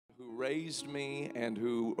raised me and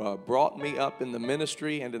who brought me up in the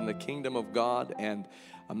ministry and in the kingdom of God, and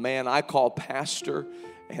a man I call pastor,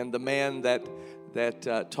 and the man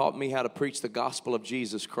that taught me how to preach the gospel of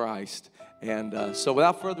Jesus Christ. And so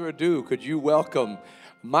without further ado, could you welcome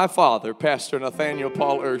my father, Pastor Nathaniel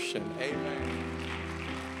Paul Urshan. Amen.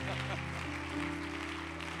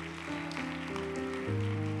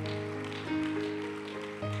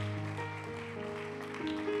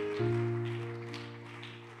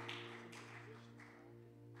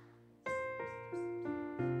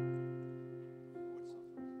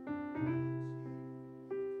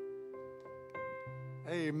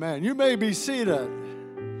 Amen. You may be seated.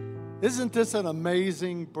 Isn't this an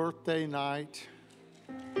amazing birthday night?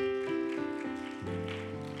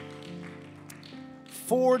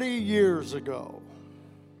 40 years ago,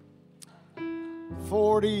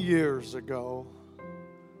 40 years ago,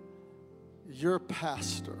 your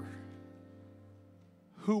pastor,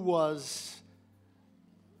 who was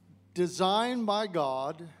designed by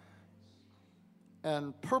God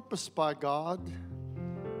and purposed by God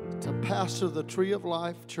to pastor the Tree of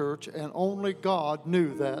Life Church, and only God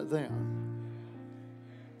knew that then.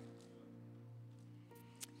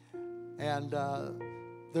 And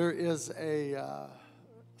there is a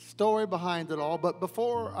story behind it all, but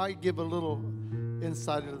before I give a little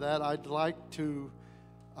insight into that, I'd like to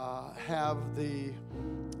have the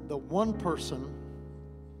one person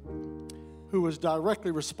who was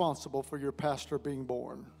directly responsible for your pastor being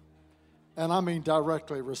born. And I mean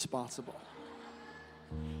directly responsible.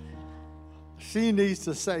 She needs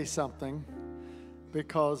to say something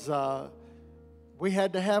because we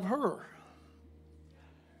had to have her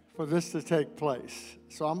for this to take place.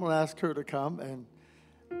 So I'm going to ask her to come and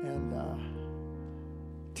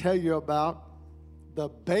tell you about the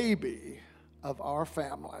baby of our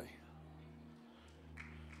family.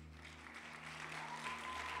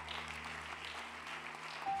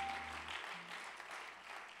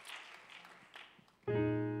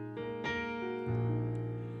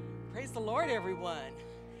 Praise the Lord, everyone.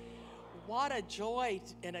 What a joy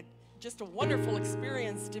and just a wonderful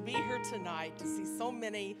experience to be here tonight, to see so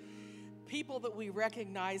many people that we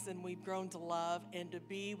recognize and we've grown to love, and to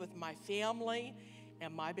be with my family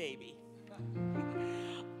and my baby.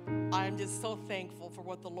 I'm just so thankful for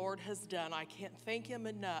what the Lord has done. I can't thank Him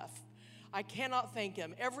enough. I cannot thank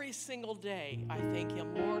Him. Every single day I thank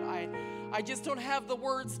Him. Lord, I just don't have the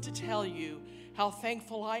words to tell you how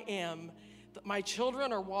thankful I am that my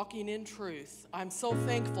children are walking in truth. I'm so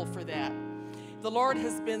thankful for that. The Lord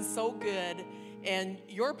has been so good, and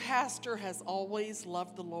your pastor has always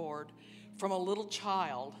loved the Lord from a little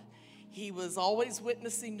child. He was always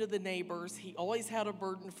witnessing to the neighbors. He always had a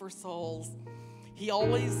burden for souls. He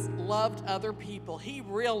always loved other people. He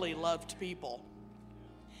really loved people.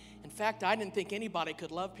 In fact, I didn't think anybody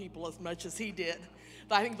could love people as much as he did.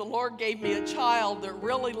 I think the Lord gave me a child that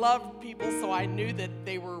really loved people, so I knew that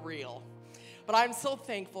they were real. But I'm so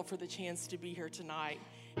thankful for the chance to be here tonight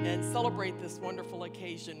and celebrate this wonderful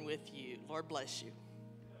occasion with you. Lord bless you.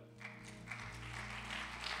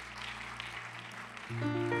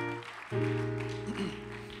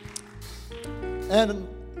 And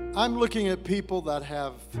I'm looking at people that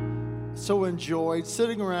have so enjoyed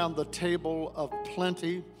sitting around the table of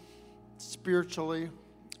plenty, spiritually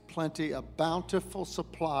plenty, a bountiful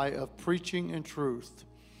supply of preaching and truth,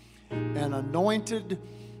 an anointed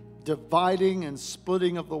dividing and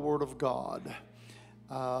splitting of the Word of God,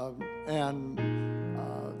 and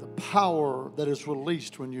the power that is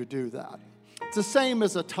released when you do that. It's the same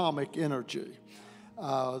as atomic energy.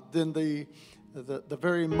 Then the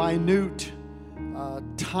very minute,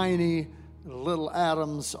 tiny little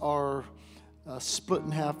atoms are split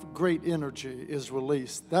in half. Great energy is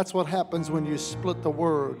released. That's what happens when you split the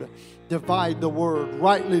Word, divide the Word,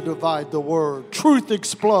 rightly divide the Word. Truth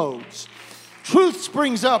explodes. Truth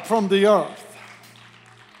springs up from the earth.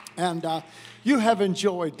 And you have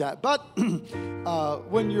enjoyed that. But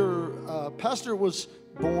when your pastor was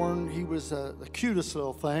born, he was the cutest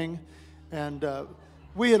little thing. And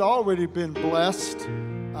we had already been blessed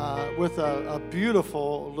with a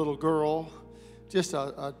beautiful little girl, just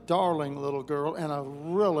a darling little girl, and a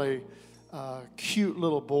really cute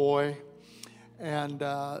little boy. And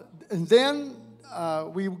then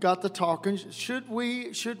we got to talking, should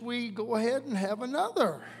we go ahead and have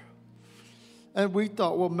another? And we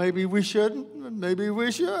thought, well, maybe we shouldn't, maybe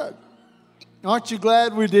we should. Aren't you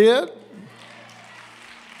glad we did?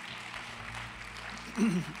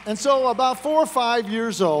 And so about 4 or 5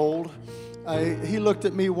 years old, he looked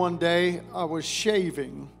at me one day. I was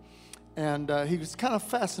shaving, and he was kind of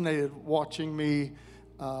fascinated watching me,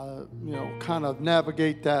 kind of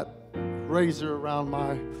navigate that razor around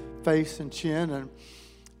my face and chin.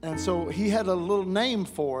 And so he had a little name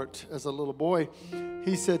for it as a little boy.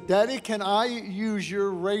 He said, "Daddy, can I use your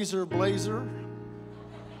razor blazer?"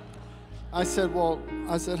 I said,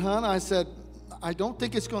 "Hon," I said, "I don't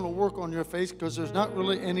think it's going to work on your face because there's not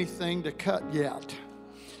really anything to cut yet."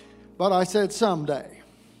 But I said, "Someday."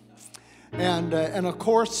 And of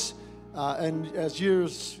course, and as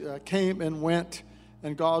years came and went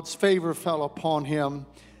and God's favor fell upon him,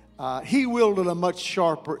 he wielded a much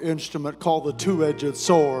sharper instrument called the two-edged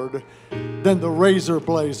sword than the razor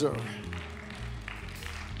blazer.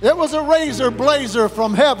 It was a razor blazer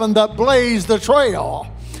from heaven that blazed the trail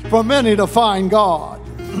for many to find God.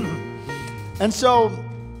 And so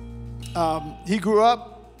he grew up.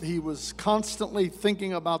 He was constantly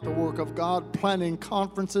thinking about the work of God, planning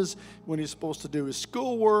conferences when he's supposed to do his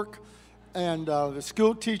schoolwork. And the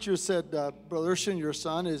school teacher said, "Brother Urshan, your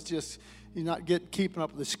son is just, he's not keeping up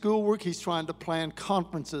with the schoolwork. He's trying to plan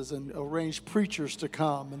conferences and arrange preachers to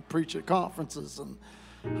come and preach at conferences." And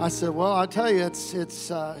I said, "Well, I tell you, it's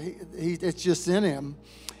just in him."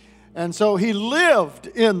 And so he lived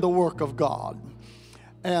in the work of God.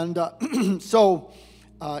 And so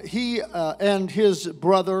he and his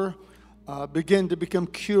brother began to become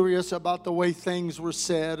curious about the way things were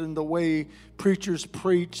said and the way preachers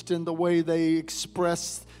preached and the way they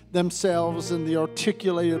expressed themselves in the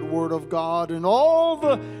articulated Word of God and all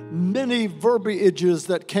the many verbiages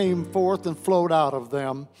that came forth and flowed out of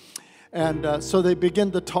them. And so they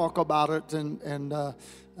began to talk about it and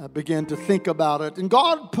began to think about it. And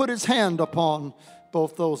God put his hand upon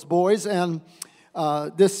both those boys. And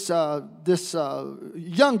this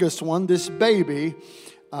youngest one, this baby,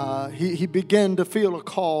 he began to feel a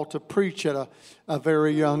call to preach at a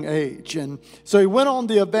very young age. And so he went on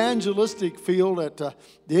the evangelistic field at the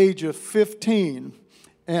age of 15.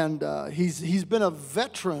 And he's been a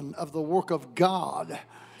veteran of the work of God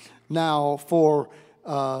now for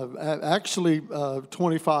actually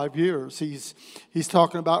 25 years. He's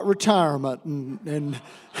talking about retirement and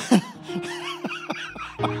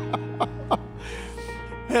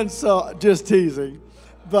and so just teasing.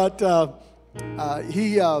 But the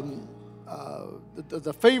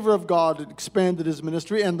favor of God had expanded his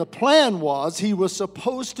ministry, and the plan was he was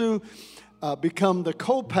supposed to become the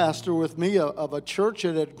co-pastor with me of a church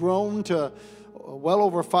that had grown to well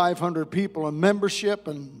over 500 people in membership,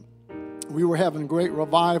 and we were having great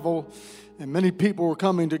revival, and many people were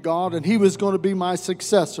coming to God, and he was going to be my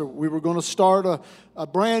successor. We were going to start a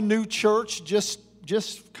brand new church just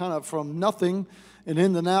kind of from nothing in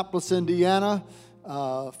Indianapolis, Indiana,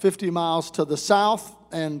 50 miles to the south.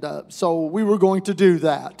 And so we were going to do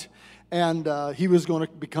that. And he was going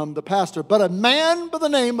to become the pastor. But a man by the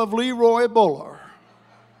name of Leroy Buller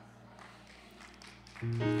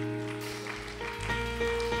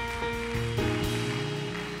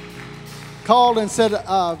called and said,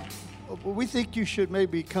 "We think you should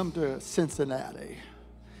maybe come to Cincinnati."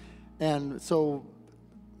 And so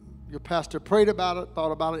your pastor prayed about it,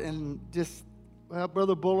 thought about it, and just, "Well,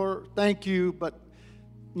 Brother Buller, thank you, but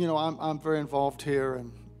you know, I'm very involved here,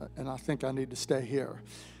 and I think I need to stay here."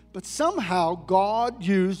 But somehow God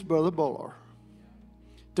used Brother Buller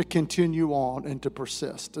to continue on and to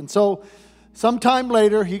persist. And so sometime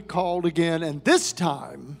later he called again, and this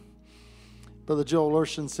time Brother Joel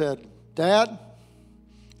Urshan said, "Dad,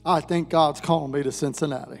 I think God's calling me to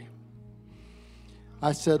Cincinnati."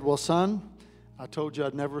 I said, "Well, son, I told you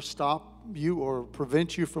I'd never stop you or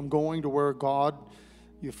prevent you from going to where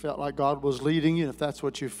you felt like God was leading you. If that's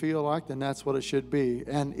what you feel like, then that's what it should be."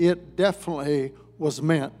 And it definitely was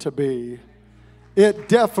meant to be. It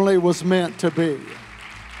definitely was meant to be.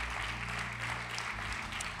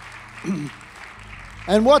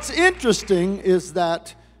 And what's interesting is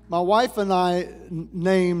that my wife and I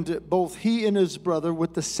named both he and his brother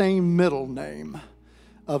with the same middle name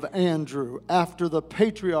of Andrew, after the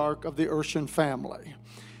patriarch of the Urshan family.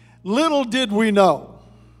 Little did we know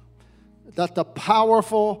that the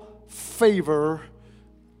powerful favor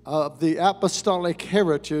of the apostolic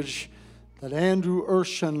heritage that Andrew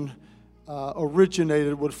Urshan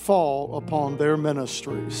originated would fall upon their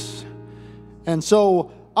ministries. And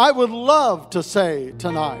so I would love to say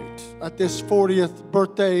tonight at this 40th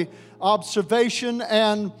birthday observation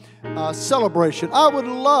and celebration, I would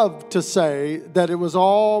love to say that it was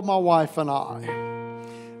all my wife and I,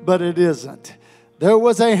 but it isn't. There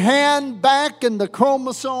was a hand back in the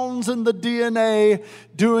chromosomes and the DNA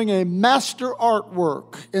doing a master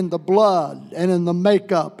artwork in the blood and in the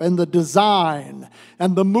makeup and the design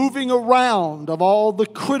and the moving around of all the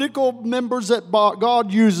critical members that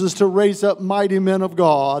God uses to raise up mighty men of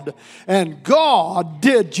God. And God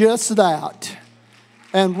did just that.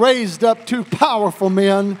 and raised up two powerful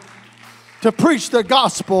men to preach the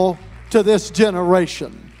gospel to this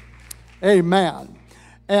generation. Amen.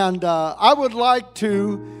 And I would like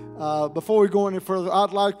to, before we go any further,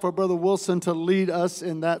 I'd like for Brother Wilson to lead us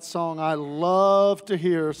in that song I love to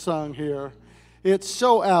hear sung here. It's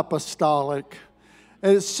so apostolic,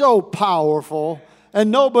 and it's so powerful, and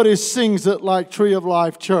nobody sings it like Tree of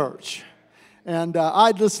Life Church. And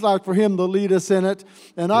I'd just like for him to lead us in it,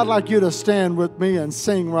 and I'd like you to stand with me and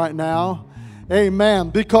sing right now.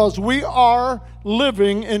 Amen. Because we are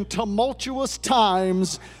living in tumultuous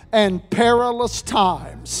times and perilous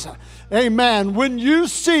times. Amen. When you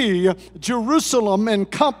see Jerusalem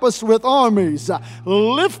encompassed with armies,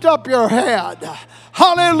 lift up your head.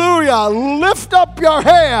 Hallelujah. Lift up your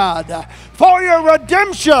head, for your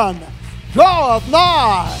redemption draweth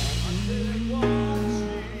nigh.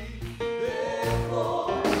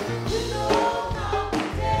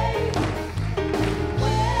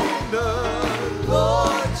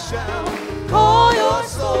 Call your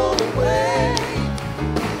soul away.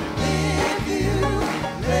 If you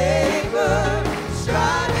labor,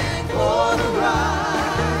 striving for the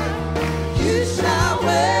right, you shall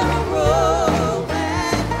wear a robe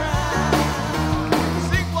and crown.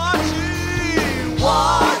 Sing,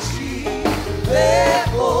 watch ye,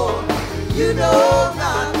 therefore, you know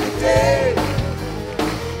not the day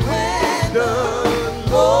when the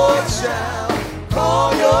Lord shall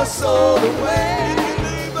call your soul away.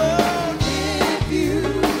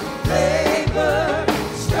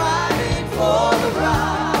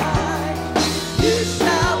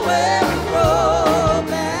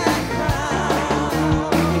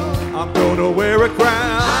 Wear a crown.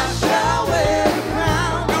 I shall wear a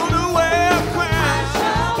crown. Gonna wear a crown. I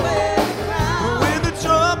shall wear a crown. When the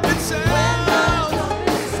trumpet sound. When the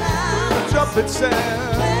trumpet sounds. The trumpet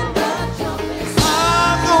sound. When the trumpet sounds.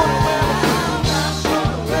 I'm gonna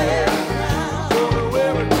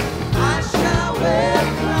wear a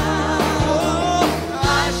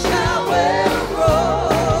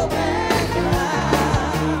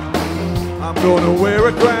crown. I'm gonna wear a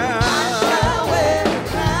crown.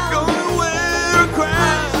 Gonna wear a crown. I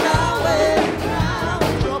shall wear a crown.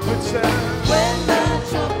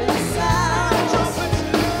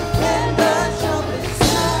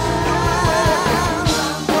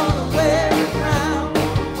 I shall wear a robe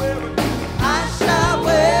and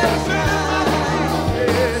crown. I'm gonna wear a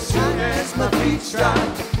crown.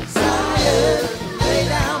 Zion, lay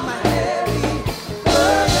down my heavy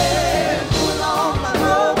burden, put on my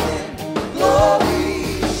broken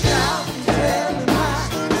glory, shout and tell me my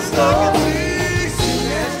story.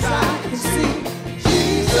 Soon as I can see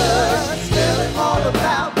Jesus, tell him all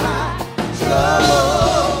about my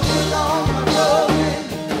trouble, put on my broken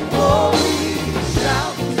glory,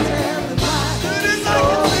 shout and tell me my story.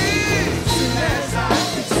 Soon as I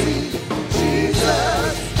can see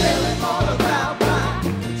Jesus, tell him all about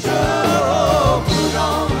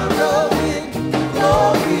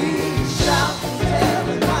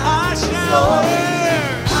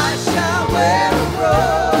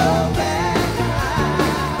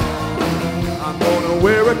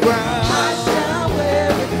wear a crown. I shall wear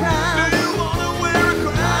a crown. Do you wanna wear a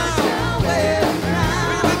crown? I shall wear a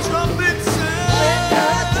crown. When the trumpet sound. When the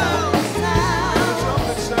trumpet sound. The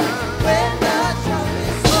trumpet sound. When the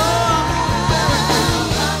trumpet sound.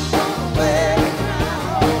 I'm gonna wear a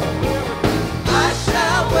crown. I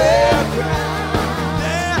shall wear a crown.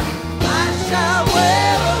 Yeah. I shall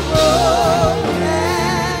wear a robe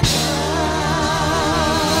and crown.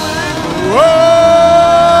 Whoa!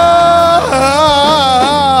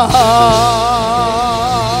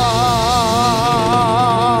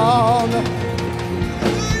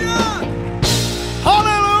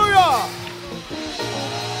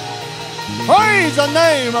 Praise the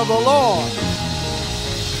name of the Lord.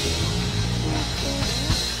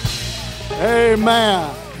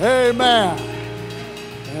 Amen. Amen.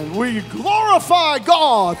 And we glorify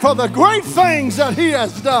God for the great things that He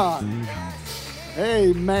has done.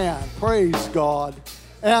 Amen. Praise God.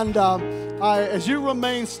 And as you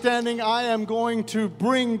remain standing, I am going to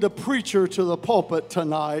bring the preacher to the pulpit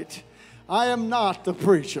tonight. I am not the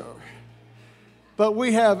preacher, but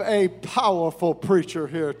we have a powerful preacher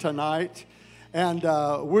here tonight. And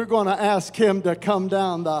we're going to ask him to come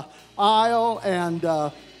down the aisle and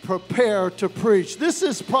prepare to preach. This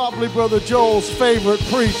is probably Brother Joel's favorite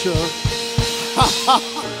preacher.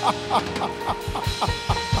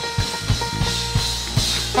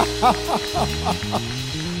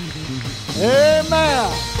 Amen.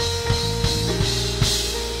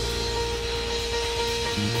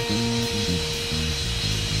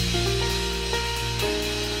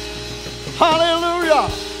 Hallelujah.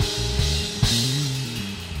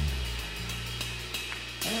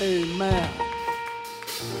 Amen.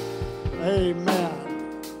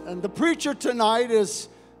 Amen. And the preacher tonight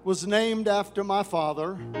was named after my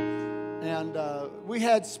father. And we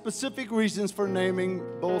had specific reasons for naming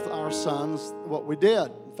both our sons what we did.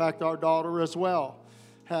 In fact, our daughter as well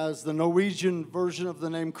has the Norwegian version of the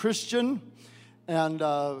name Christian. And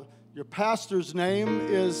your pastor's name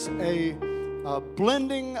is a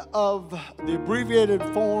blending of the abbreviated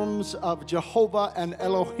forms of Jehovah and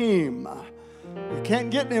Elohim. You can't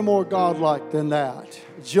get any more godlike than that.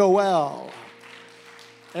 Joel.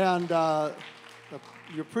 And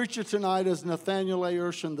your preacher tonight is Nathaniel A.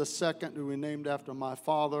 Urshan II, who we named after my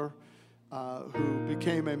father, who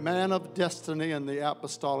became a man of destiny in the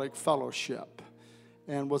Apostolic Fellowship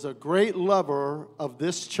and was a great lover of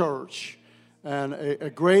this church and a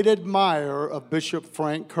great admirer of Bishop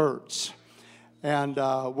Frank Kurtz. And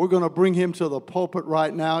we're going to bring him to the pulpit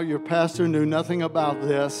right now. Your pastor knew nothing about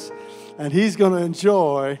this, and he's going to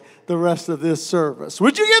enjoy the rest of this service.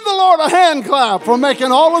 Would you give the Lord a hand clap for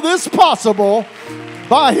making all of this possible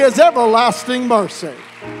by His everlasting mercy?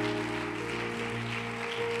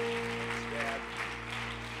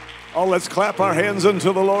 Oh, let's clap our hands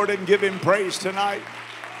unto the Lord and give Him praise tonight.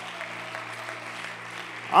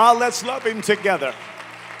 Let's love Him together.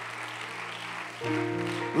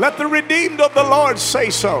 Let the redeemed of the Lord say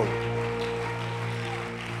so.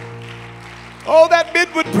 Oh, that men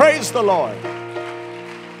would praise the Lord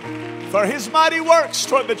for His mighty works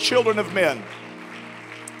toward the children of men.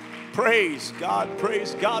 Praise God,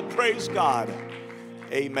 praise God, praise God.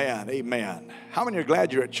 Amen, amen. How many are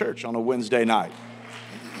glad you're at church on a Wednesday night?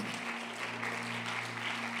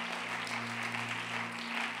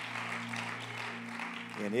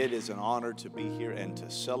 And it is an honor to be here and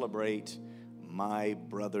to celebrate my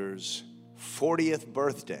brother's 40th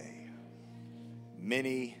birthday.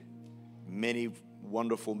 Many, many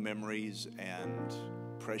wonderful memories and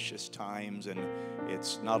precious times. And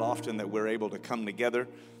it's not often that we're able to come together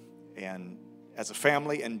and as a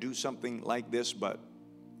family and do something like this, but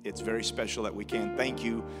it's very special that we can. Thank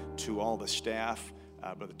you to all the staff,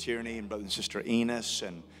 Brother Tierney and Brother and Sister Enos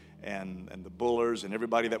and the Bullers and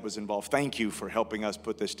everybody that was involved. Thank you for helping us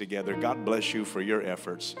put this together. God bless you for your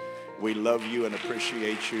efforts. We love you and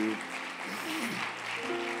appreciate you.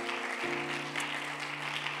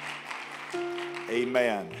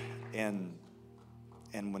 Amen. And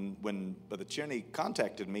when Brother Tierney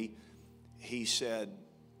contacted me, he said,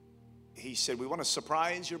 we want to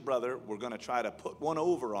surprise your brother. We're going to try to put one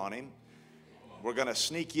over on him. We're going to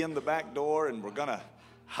sneak you in the back door and we're going to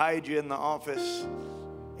hide you in the office.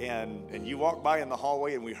 And you walked by in the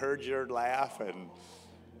hallway and we heard your laugh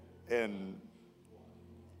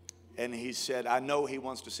and he said, I know he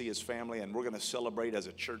wants to see his family and we're going to celebrate as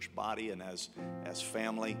a church body and as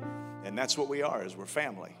family. And that's what we are, is we're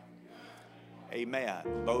family.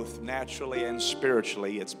 Amen. Both naturally and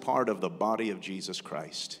spiritually, it's part of the body of Jesus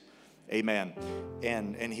Christ. Amen.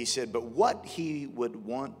 And he said, but what he would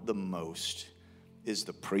want the most is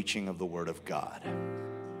the preaching of the Word of God.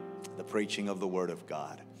 The preaching of the Word of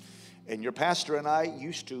God. And your pastor and I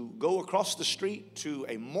used to go across the street to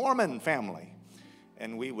a Mormon family,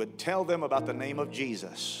 and we would tell them about the name of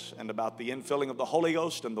Jesus and about the infilling of the Holy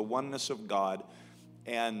Ghost and the oneness of God.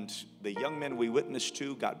 And the young men we witnessed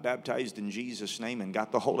to got baptized in Jesus' name and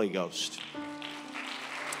got the Holy Ghost.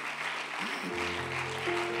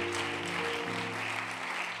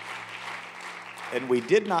 And we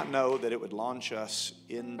did not know that it would launch us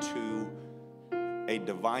into a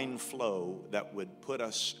divine flow that would put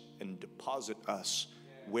us and deposit us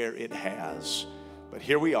where it has. But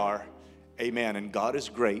here we are. Amen. And God is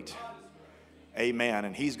great. Amen.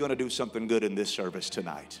 And He's going to do something good in this service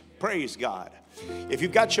tonight. Praise God. If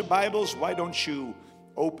you've got your Bibles, why don't you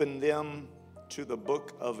open them to the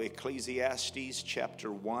book of Ecclesiastes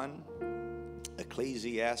chapter 1.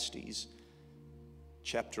 Ecclesiastes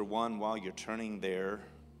chapter 1. While you're turning there,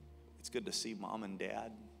 it's good to see Mom and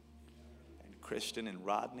Dad and Kristen and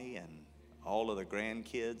Rodney and all of the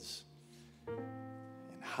grandkids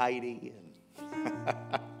and Heidi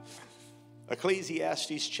and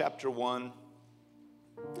Ecclesiastes chapter 1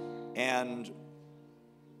 and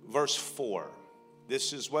verse 4.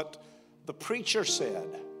 This is what the preacher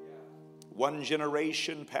said. One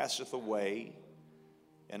generation passeth away,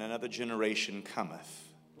 and another generation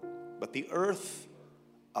cometh. But the earth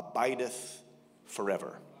abideth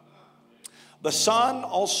forever. The sun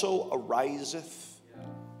also ariseth,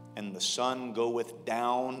 and the sun goeth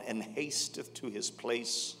down and hasteth to his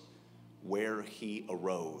place where he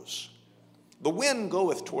arose. The wind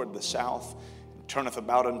goeth toward the south, and turneth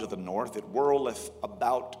about unto the north. It whirleth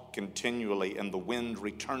about continually, and the wind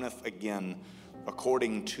returneth again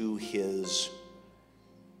according to his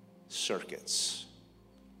circuits.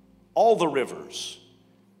 All the rivers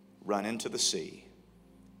run into the sea,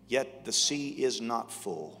 yet the sea is not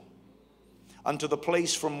full. Unto the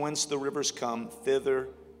place from whence the rivers come, thither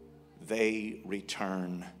they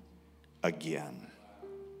return again.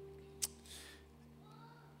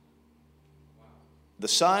 The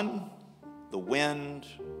sun, the wind,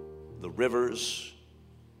 the rivers,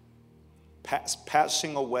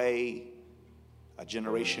 passing away, a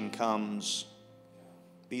generation comes.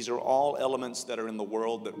 These are all elements that are in the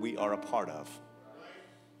world that we are a part of.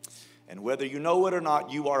 And whether you know it or not,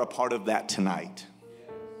 you are a part of that tonight.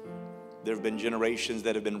 There have been generations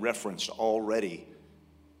that have been referenced already.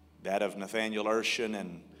 That of Nathaniel Urshan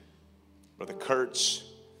and Brother Kurtz.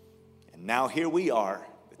 And now here we are.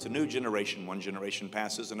 It's a new generation. One generation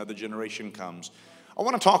passes, another generation comes. I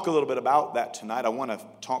want to talk a little bit about that tonight. I want to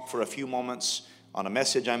talk for a few moments on a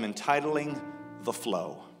message I'm entitling The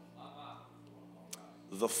Flow.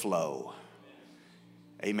 The Flow.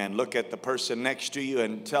 Amen. Look at the person next to you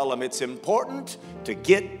and tell them it's important to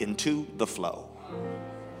get into the flow.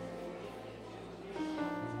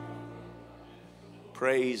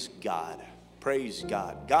 Praise God. Praise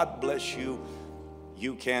God. God bless you.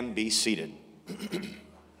 You can be seated.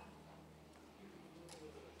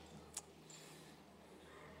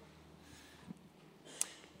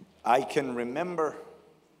 I can remember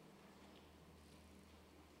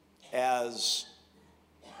as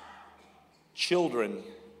children,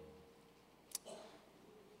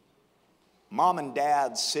 Mom and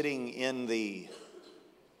Dad sitting in the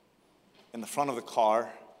front of the car.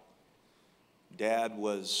 Dad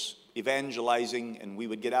was evangelizing, and we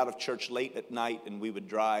would get out of church late at night, and we would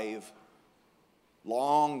drive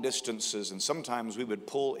long distances, and sometimes we would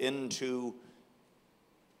pull into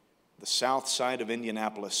the south side of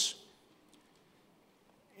Indianapolis,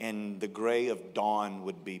 and the gray of dawn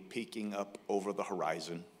would be peeking up over the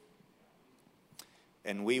horizon.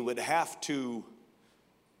 And we would have to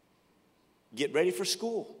get ready for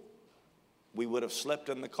school. We would have slept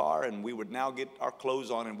in the car, and we would now get our clothes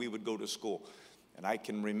on, and we would go to school. And I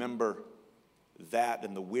can remember that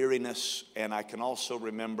and the weariness, and I can also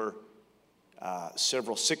remember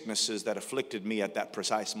several sicknesses that afflicted me at that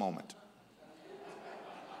precise moment.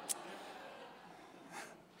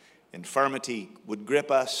 Infirmity would grip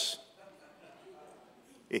us.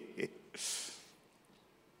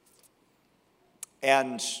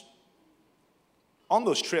 And on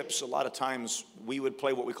those trips, a lot of times we would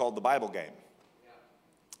play what we called the Bible game.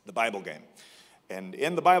 The Bible game. And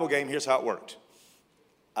in the Bible game, here's how it worked.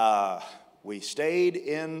 We stayed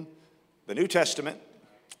in the New Testament,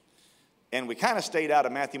 and we kind of stayed out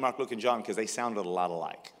of Matthew, Mark, Luke, and John because they sounded a lot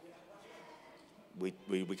alike. We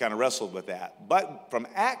kind of wrestled with that. But from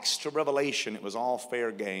Acts to Revelation, it was all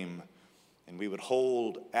fair game. And we would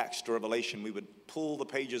hold Acts to Revelation. We would pull the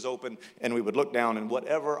pages open, and we would look down, and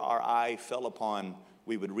whatever our eye fell upon,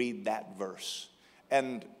 we would read that verse.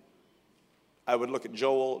 And I would look at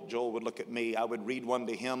Joel. Joel would look at me. I would read one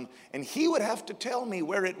to him, and he would have to tell me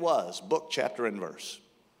where it was, book, chapter, and verse.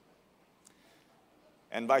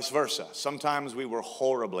 And vice versa. Sometimes we were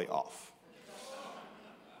horribly off.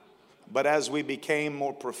 But as we became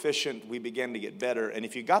more proficient, we began to get better. And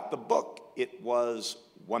if you got the book, it was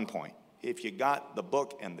 1 point. If you got the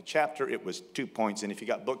book and the chapter, it was 2 points. And if you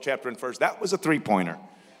got book, chapter, and verse, that was a 3-pointer.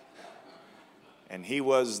 And he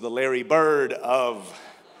was the Larry Bird of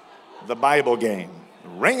the Bible game,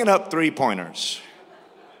 ringing up 3-pointers.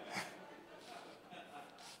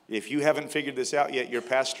 If you haven't figured this out yet, your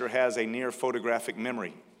pastor has a near photographic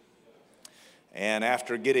memory. And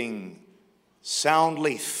after getting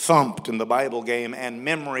soundly thumped in the Bible game and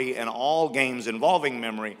memory and all games involving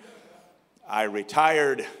memory, I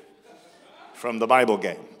retired from the Bible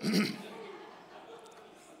game.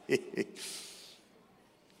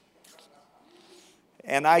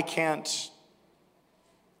 And I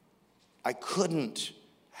couldn't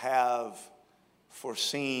have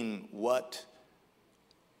foreseen what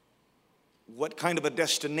kind of a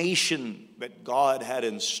destination that God had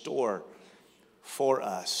in store for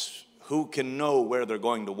us. Who can know where they're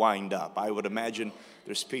going to wind up? I would imagine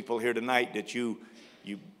there's people here tonight that you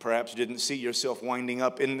perhaps didn't see yourself winding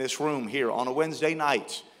up in this room here on a Wednesday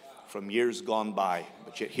night from years gone by.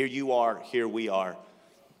 But yet here you are, here we are.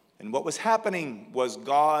 And what was happening was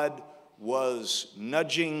God was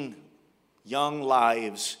nudging young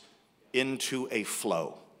lives into a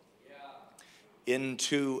flow,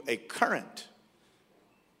 into a current,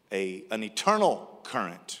 an eternal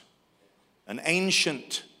current, an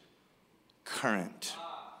ancient current.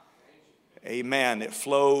 Amen. It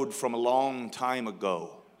flowed from a long time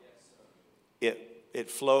ago. It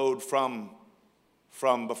flowed from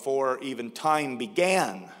before even time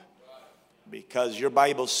began. Because your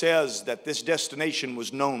Bible says that this destination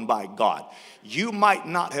was known by God. You might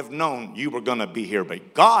not have known you were going to be here,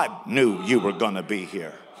 but God knew you were going to be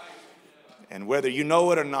here. And whether you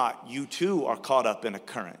know it or not, you too are caught up in a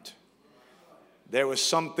current. There was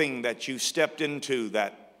something that you stepped into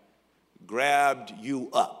that grabbed you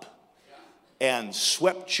up and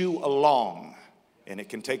swept you along. And it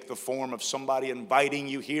can take the form of somebody inviting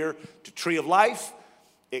you here to Tree of Life.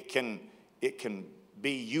 It can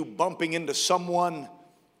be you bumping into someone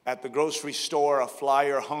at the grocery store, a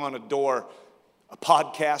flyer hung on a door, a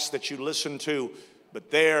podcast that you listen to.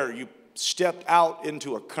 But there you stepped out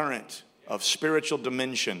into a current of spiritual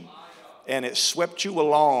dimension, and it swept you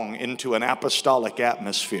along into an apostolic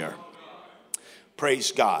atmosphere.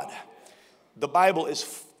 Praise God. The Bible is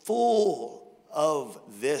full of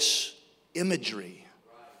this imagery.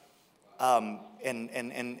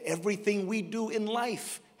 And everything we do in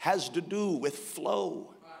life has to do with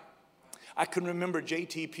flow. I can remember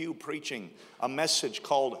J.T. Pugh preaching a message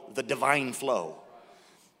called The Divine Flow.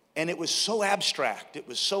 And it was so abstract, it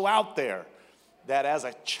was so out there, that as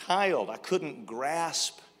a child I couldn't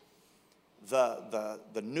grasp the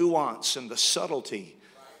nuance and the subtlety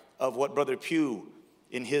of what Brother Pugh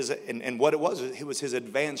in his and what it was his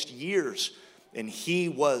advanced years, and he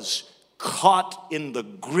was caught in the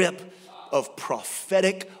grip of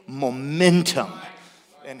prophetic momentum,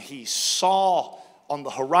 and he saw on the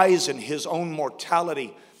horizon his own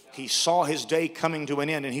mortality. He saw his day coming to an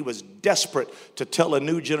end, and he was desperate to tell a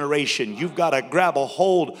new generation, you've got to grab a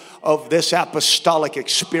hold of this apostolic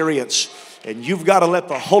experience, and you've got to let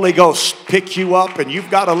the Holy Ghost pick you up, and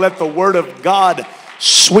you've got to let the Word of God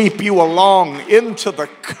sweep you along into the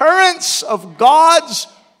currents of God's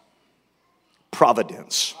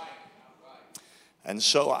providence. And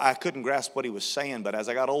so I couldn't grasp what he was saying, but as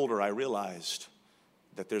I got older, I realized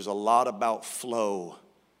that there's a lot about flow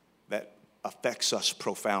that affects us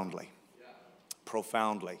profoundly.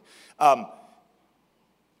 Profoundly.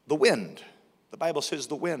 The wind. The Bible says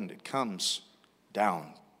the wind, it comes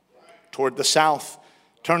down toward the south,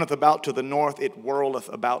 turneth about to the north, it whirleth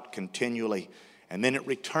about continually, and then it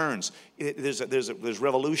returns. There's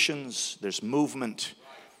revolutions, there's movement.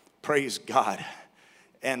 Praise God.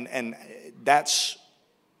 And that's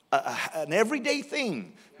an everyday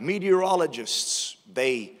thing. Meteorologists,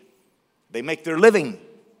 they make their living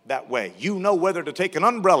that way. You know whether to take an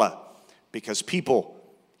umbrella because people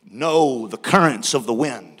know the currents of the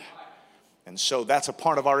wind. And so that's a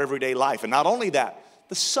part of our everyday life. And not only that,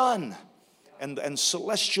 the sun and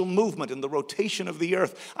celestial movement and the rotation of the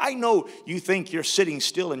earth. I know you think you're sitting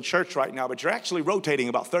still in church right now, but you're actually rotating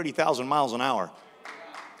about 30,000 miles an hour.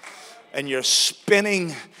 And you're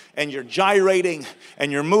spinning and you're gyrating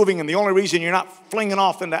and you're moving, and the only reason you're not flinging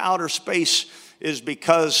off into outer space is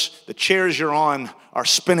because the chairs you're on are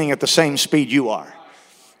spinning at the same speed you are.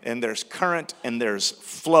 And there's current and there's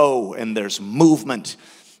flow and there's movement.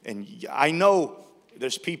 And I know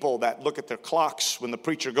there's people that look at their clocks when the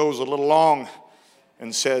preacher goes a little long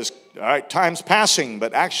and says, all right, time's passing.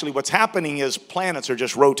 But actually what's happening is planets are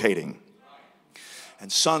just rotating.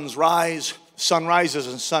 And sun rises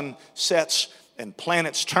and sun sets and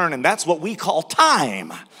planets turn. And that's what we call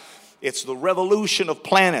time. It's the revolution of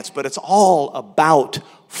planets, but it's all about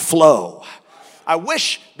flow. I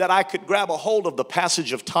wish that I could grab a hold of the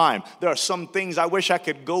passage of time. There are some things I wish I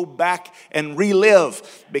could go back and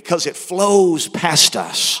relive because it flows past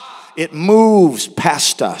us. It moves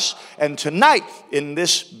past us. And tonight in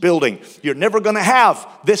this building, you're never going to have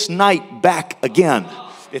this night back again.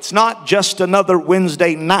 It's not just another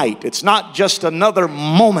Wednesday night. It's not just another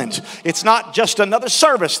moment. It's not just another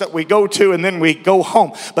service that we go to and then we go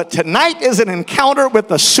home. But tonight is an encounter with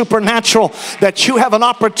the supernatural, that you have an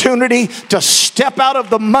opportunity to step out of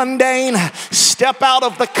the mundane, step out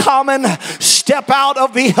of the common, step out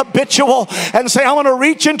of the habitual, and say, I want to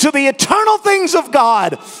reach into the eternal things of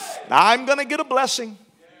God. I'm going to get a blessing.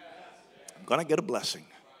 I'm going to get a blessing.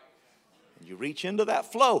 You reach into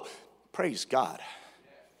that flow. Praise God.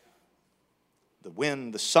 The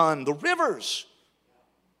wind, the sun, the rivers.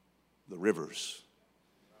 The rivers.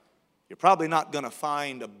 You're probably not going to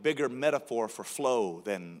find a bigger metaphor for flow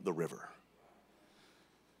than the river.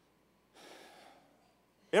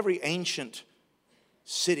 Every ancient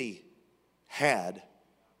city had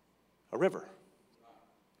a river.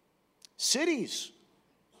 Cities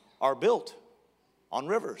are built on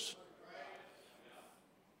rivers.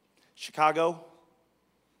 Chicago,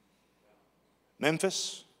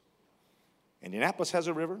 Memphis, Indianapolis has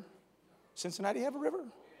a river. Cincinnati have a river.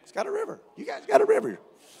 It's got a river. You guys got a river.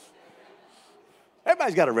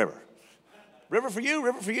 Everybody's got a river. River for you,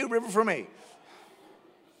 river for you, river for me.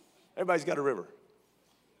 Everybody's got a river.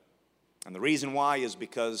 And the reason why is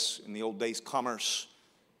because in the old days, commerce,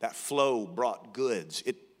 that flow brought goods.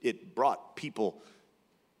 It brought people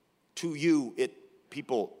to you.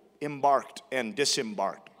 People embarked and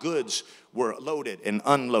disembarked. Goods were loaded and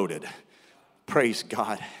unloaded. Praise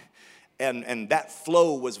God. And that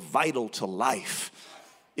flow was vital to life.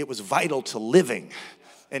 It was vital to living.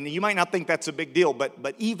 And you might not think that's a big deal,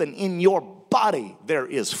 but even in your body, there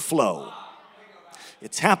is flow.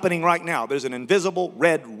 It's happening right now. There's an invisible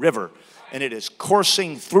red river, and it is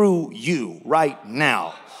coursing through you right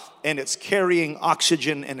now. And it's carrying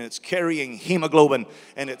oxygen, and it's carrying hemoglobin,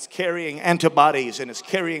 and it's carrying antibodies, and it's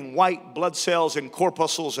carrying white blood cells and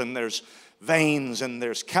corpuscles, and there's veins, and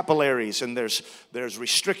there's capillaries, and there's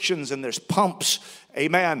restrictions, and there's pumps.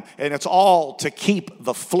 Amen. And it's all to keep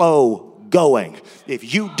the flow going.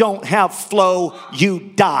 If you don't have flow,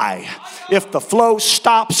 you die. If the flow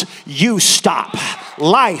stops, you stop.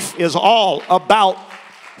 Life is all about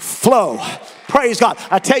flow. Praise God.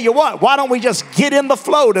 I tell you what, why don't we just get in the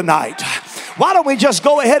flow tonight? Why don't we just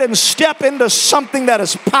go ahead and step into something that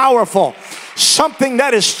is powerful, something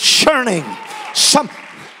that is churning,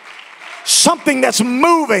 something that's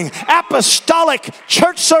moving. Apostolic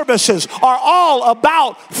church services are all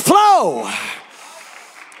about flow.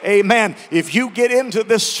 Amen. If you get into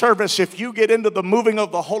this service, if you get into the moving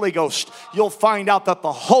of the Holy Ghost, you'll find out that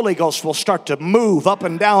the Holy Ghost will start to move up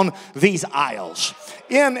and down these aisles,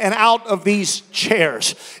 in and out of these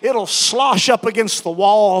chairs. It'll slosh up against the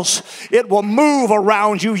walls. It will move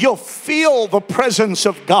around you. You'll feel the presence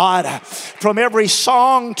of God from every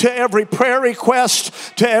song to every prayer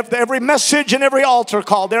request to every message and every altar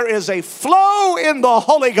call. There is a flow in the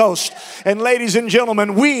Holy Ghost. And ladies and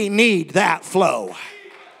gentlemen, we need that flow.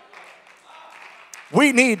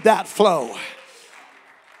 We need that flow.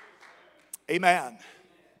 Amen.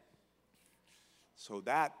 So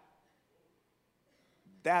that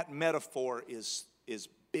metaphor is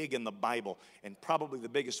big in the Bible, and probably the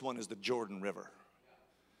biggest one is the Jordan River.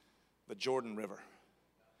 The Jordan River.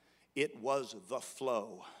 It was the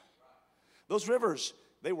flow. Those rivers,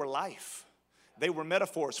 they were life. They were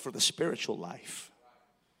metaphors for the spiritual life.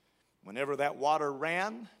 Whenever that water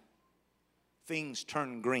ran, things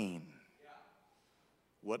turned green.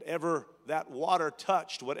 Whatever that water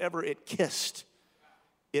touched, whatever it kissed,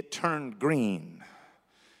 it turned green.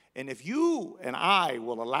 And if you and I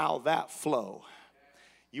will allow that flow,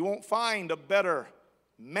 you won't find a better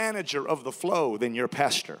manager of the flow than your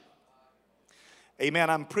pastor.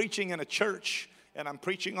 Amen. I'm preaching in a church, and I'm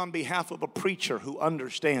preaching on behalf of a preacher who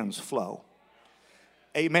understands flow.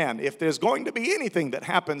 Amen. If there's going to be anything that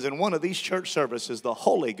happens in one of these church services, the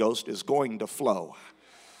Holy Ghost is going to flow.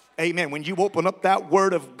 Amen. When you open up that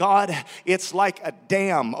word of God, it's like a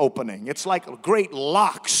dam opening. It's like great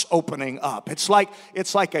locks opening up. It's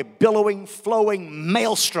like a billowing, flowing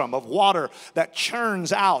maelstrom of water that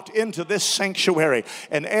churns out into this sanctuary.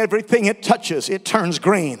 And everything it touches, it turns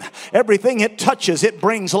green. Everything it touches, it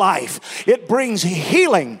brings life. It brings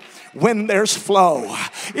healing when there's flow.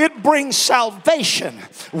 It brings salvation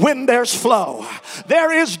when there's flow.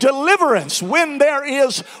 There is deliverance when there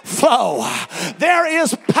is flow. There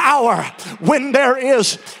is power when there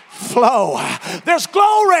is flow. There's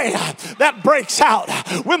glory that breaks out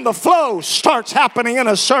when the flow starts happening in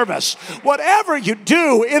a service. Whatever you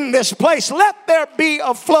do in this place, let there be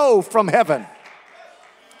a flow from heaven.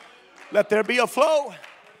 Let there be a flow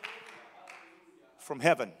from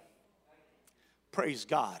heaven. Praise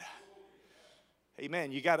God.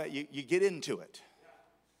 Amen. You get into it.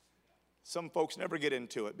 Some folks never get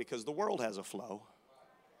into it because the world has a flow.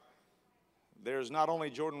 There's not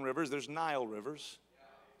only Jordan rivers, there's Nile rivers.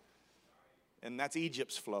 And that's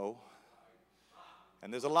Egypt's flow.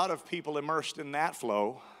 And there's a lot of people immersed in that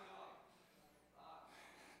flow.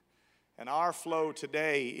 And our flow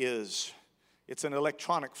today it's an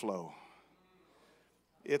electronic flow.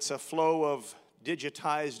 It's a flow of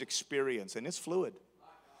digitized experience, and it's fluid.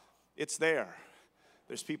 It's there.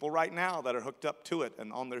 There's people right now that are hooked up to it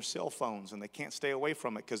and on their cell phones, and they can't stay away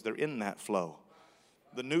from it because they're in that flow.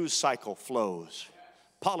 The news cycle flows.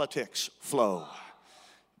 Politics flow.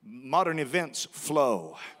 Modern events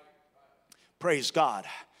flow. Praise God.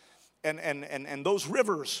 And those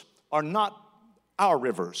rivers are not our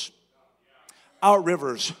rivers. Our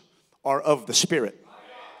rivers are of the Spirit.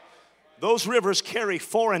 Those rivers carry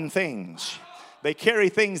foreign things. They carry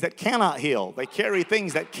things that cannot heal. They carry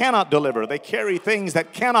things that cannot deliver. They carry things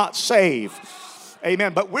that cannot save.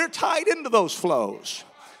 Amen. But we're tied into those flows.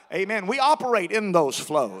 Amen. We operate in those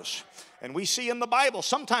flows. And we see in the Bible,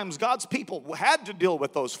 sometimes God's people had to deal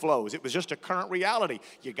with those flows. It was just a current reality.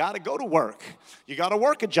 You got to go to work. You got to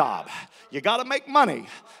work a job. You got to make money.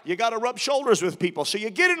 You got to rub shoulders with people. So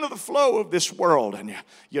you get into the flow of this world, and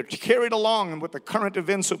you're carried along with the current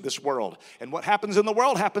events of this world. And what happens in the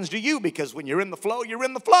world happens to you, because when you're in the flow, you're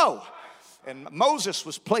in the flow. And Moses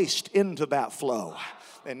was placed into that flow.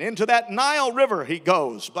 And into that Nile River he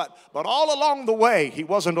goes. But all along the way, he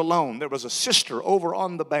wasn't alone. There was a sister over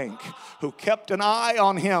on the bank who kept an eye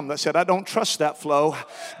on him that said, I don't trust that flow,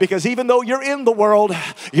 because even though you're in the world,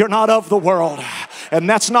 you're not of the world. And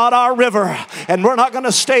that's not our river. And we're not going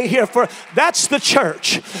to stay here for... That's the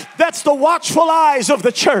church. That's the watchful eyes of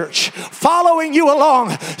the church following you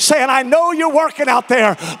along, saying, I know you're working out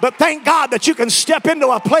there, but thank God that you can step into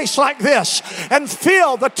a place like this and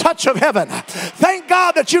feel the touch of heaven. Thank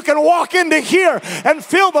God that you can walk into here and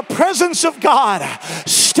feel the presence of God.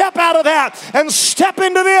 Step out of that and step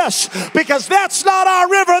into this, because that's not our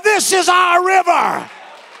river. This is our river.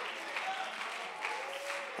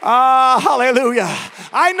 Hallelujah.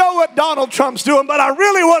 I know what Donald Trump's doing, but I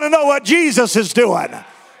really want to know what Jesus is doing.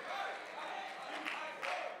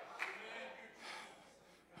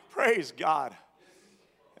 Praise God.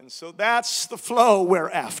 And so that's the flow we're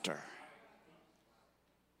after.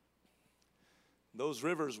 Those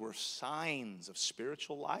rivers were signs of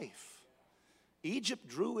spiritual life. Egypt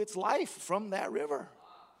drew its life from that river.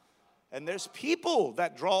 And there's people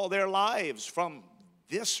that draw their lives from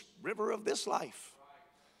this river of this life.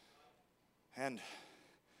 And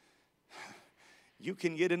you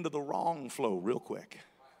can get into the wrong flow real quick.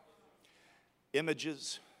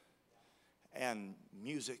 Images and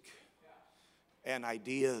music and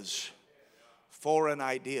ideas, foreign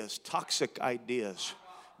ideas, toxic ideas.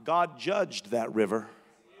 God judged that river.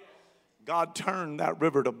 God turned that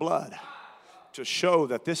river to blood to show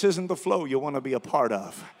that this isn't the flow you want to be a part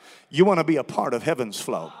of. You want to be a part of heaven's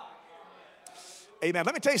flow. Amen.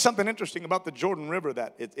 Let me tell you something interesting about the Jordan River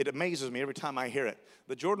that it amazes me every time I hear it.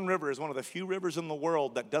 The Jordan River is one of the few rivers in the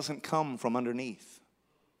world that doesn't come from underneath.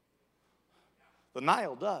 The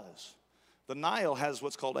Nile does. The Nile has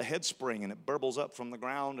what's called a head spring, and it burbles up from the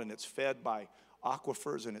ground, and it's fed by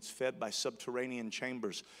aquifers, and it's fed by subterranean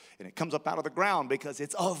chambers. And it comes up out of the ground because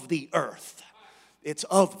it's of the earth. It's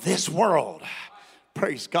of this world.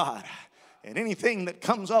 Praise God. And anything that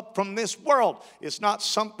comes up from this world is not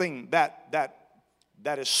something that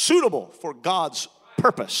is suitable for God's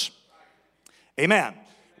purpose. Amen.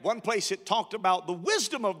 One place it talked about the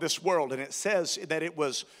wisdom of this world, and it says that it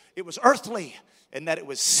was earthly, and that it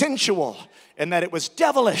was sensual, and that it was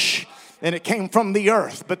devilish, and it came from the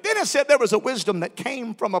earth. But then it said there was a wisdom that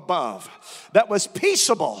came from above, that was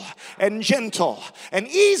peaceable and gentle and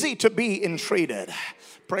easy to be entreated.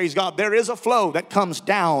 Praise God. There is a flow that comes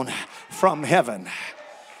down from heaven.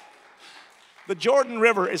 The Jordan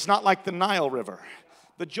River is not like the Nile River.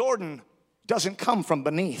 The Jordan doesn't come from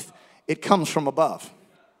beneath. It comes from above.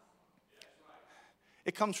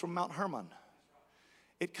 It comes from Mount Hermon.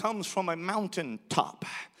 It comes from a mountain top.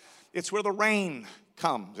 It's where the rain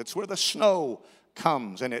comes. It's where the snow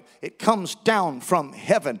comes. And it comes down from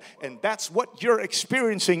heaven. And that's what you're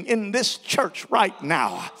experiencing in this church right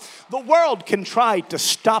now. The world can try to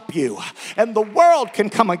stop you, and the world can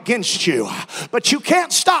come against you, but you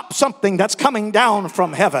can't stop something that's coming down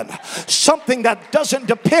from heaven. Something that doesn't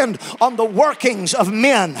depend on the workings of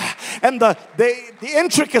men and the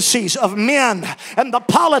intricacies of men and the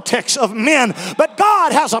politics of men. But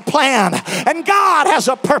God has a plan, and God has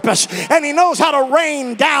a purpose, and He knows how to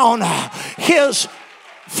rain down His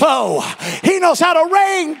flow. He knows how to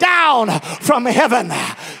rain down from heaven.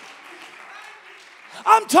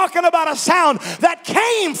 I'm talking about a sound that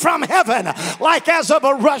came from heaven, like as of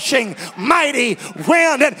a rushing mighty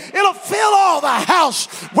wind, and it'll fill all the house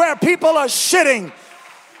where people are sitting.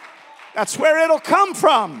 That's where it'll come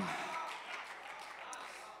from.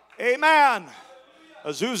 Amen.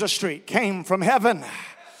 Azusa Street came from heaven.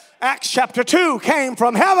 Acts chapter 2 came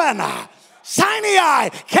from heaven. Sinai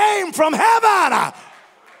came from heaven.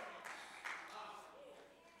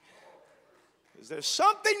 Is there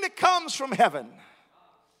something that comes from heaven?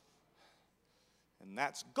 And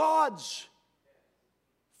that's God's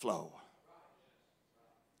flow.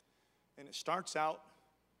 And it starts out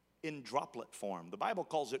in droplet form. The Bible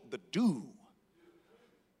calls it the dew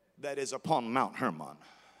that is upon Mount Hermon.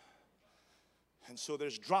 And so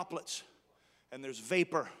there's droplets and there's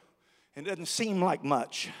vapor. And it doesn't seem like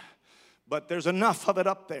much, but there's enough of it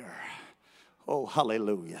up there. Oh,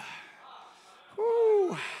 hallelujah.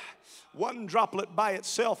 Woo. One droplet by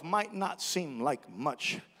itself might not seem like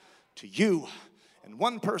much to you. And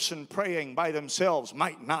one person praying by themselves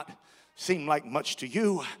might not seem like much to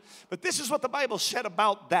you. But this is what the Bible said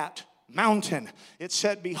about that mountain. It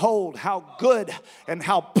said, behold, how good and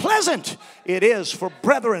how pleasant it is for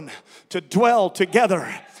brethren to dwell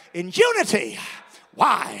together in unity.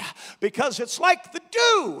 Why? Because it's like the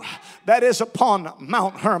dew that is upon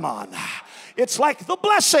Mount Hermon. It's like the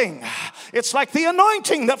blessing. It's like the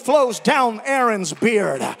anointing that flows down Aaron's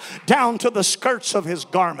beard, down to the skirts of his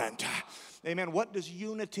garment. Amen. What does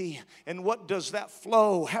unity and what does that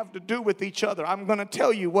flow have to do with each other? I'm going to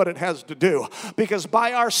tell you what it has to do. Because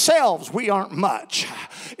by ourselves, we aren't much.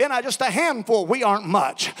 In just a handful, we aren't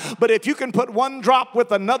much. But if you can put one drop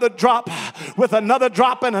with another drop, with another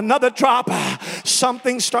drop and another drop,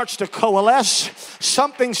 something starts to coalesce.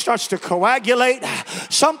 Something starts to coagulate.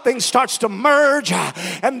 Something starts to merge.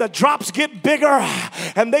 And the drops get bigger.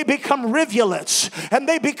 And they become rivulets. And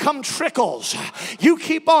they become trickles. You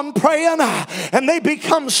keep on praying, and they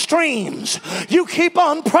become streams. You keep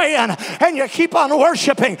on praying and you keep on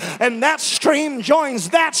worshiping, and that stream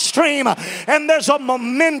joins that stream, and there's a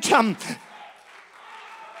momentum.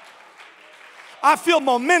 I feel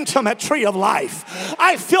momentum at Tree of Life.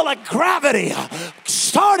 I feel a gravity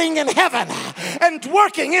starting in heaven and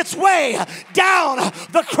working its way down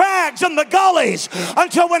the crags and the gullies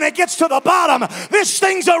until when it gets to the bottom, this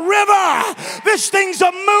thing's a river. This thing's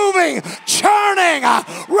a moving, churning,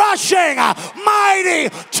 rushing, mighty,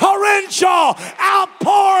 torrential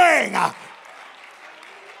outpouring.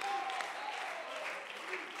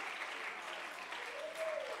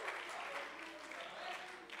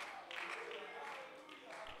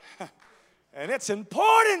 And it's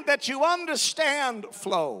important that you understand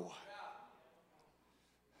flow.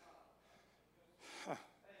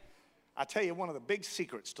 I tell you, one of the big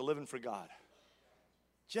secrets to living for God,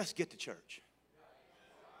 just get to church.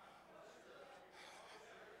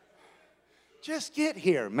 Just get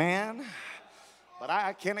here, man. But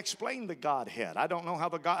I can't explain the Godhead. I don't know how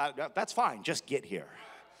the God, that's fine, just get here.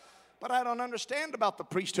 But I don't understand about the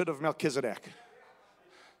priesthood of Melchizedek.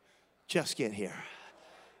 Just get here.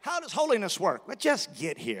 How does holiness work? Well, just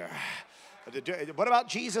get here. What about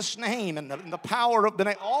Jesus' name and the power of the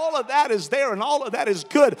name? All of that is there and all of that is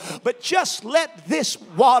good. But just let this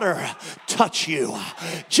water touch you.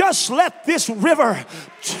 Just let this river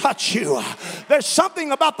touch you. There's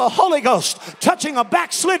something about the Holy Ghost touching a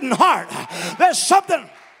backslidden heart. There's something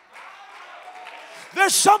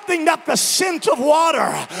that the scent of water,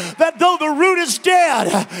 that though the root is dead,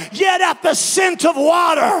 yet at the scent of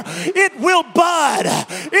water, it will bud.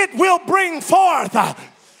 It will bring forth.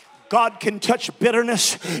 God can touch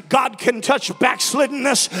bitterness. God can touch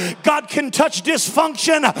backsliddenness. God can touch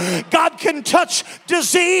dysfunction. God can touch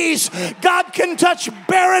disease. God can touch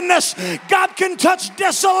barrenness. God can touch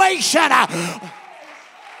desolation.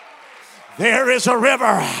 There is a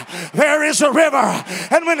river. There is a river.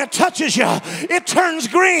 And when it touches you, it turns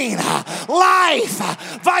green. Life,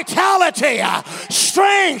 vitality,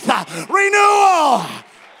 strength, renewal.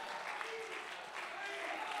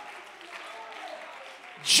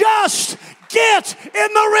 Just get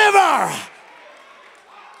in the river.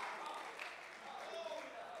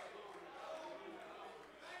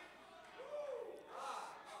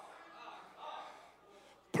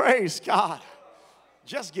 Praise God.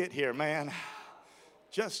 Just get here, man.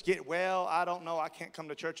 Just get, well, I don't know. I can't come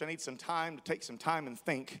to church. I need some time to take some time and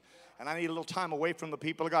think. And I need a little time away from the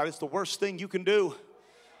people of God. It's the worst thing you can do.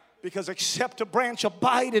 Because except a branch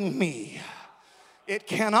abide in me, it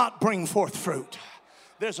cannot bring forth fruit.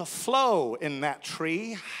 There's a flow in that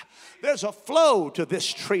tree. There's a flow to this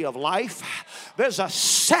tree of life. There's a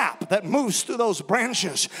sap that moves through those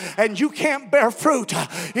branches, and you can't bear fruit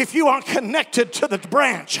if you aren't connected to the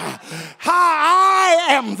branch. I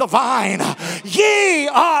am the vine, ye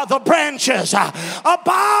are the branches.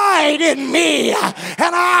 Abide in me,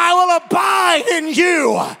 and I will abide in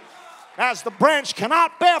you. As the branch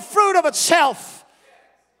cannot bear fruit of itself,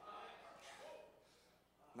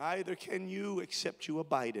 neither can you except you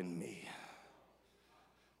abide in me.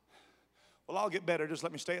 Well, I'll get better. Just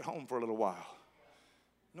let me stay at home for a little while.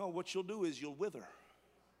 No, what you'll do is you'll wither.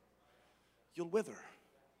 You'll wither.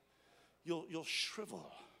 You'll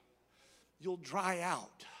shrivel. You'll dry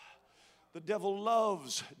out. The devil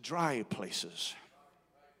loves dry places.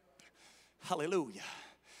 Hallelujah.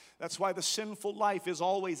 That's why the sinful life is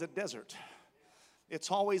always a desert.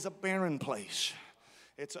 It's always a barren place.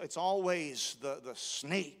 It's always the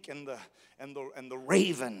snake and the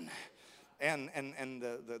raven and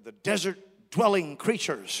the desert dwelling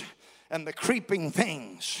creatures and the creeping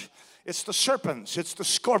things It's the serpents, it's the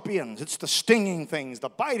scorpions, it's the stinging things, the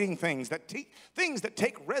biting things that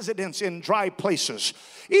take residence in dry places.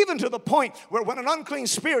 Even to the point where when an unclean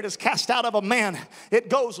spirit is cast out of a man, it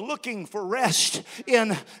goes looking for rest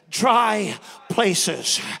in dry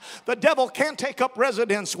places. The devil can't take up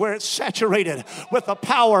residence where it's saturated with the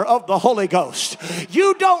power of the Holy Ghost.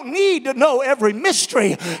 You don't need to know every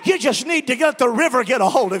mystery. You just need to let the river get a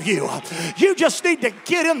hold of you. You just need to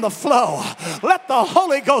get in the flow. Let the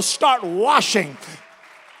Holy Ghost start washing.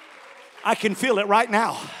 I can feel it right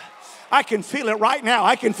now. I can feel it right now.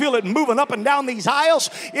 I can feel it moving up and down these aisles,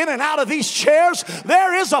 in and out of these chairs.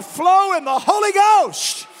 There is a flow in the Holy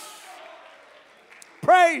Ghost.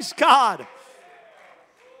 Praise God.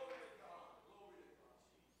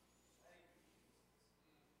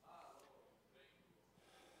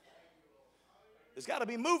 There's got to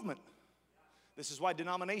be movement. This is why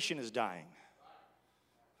denomination is dying.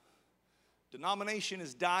 Denomination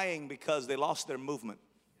is dying because they lost their movement.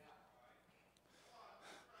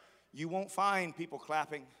 You won't find people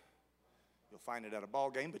clapping. You'll find it at a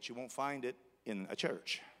ball game, but you won't find it in a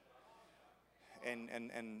church.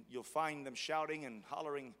 And you'll find them shouting and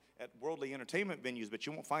hollering at worldly entertainment venues, but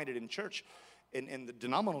you won't find it in church, in the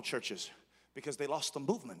denominational churches, because they lost the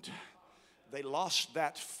movement. They lost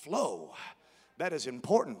that flow. That is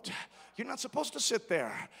important. You're not supposed to sit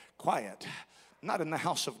there quiet. Not in the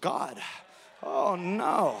house of God. Oh,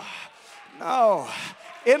 no. No.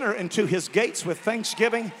 Enter into his gates with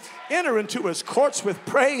thanksgiving. Enter into his courts with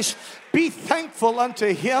praise. Be thankful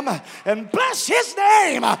unto him and bless his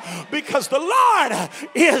name, because the Lord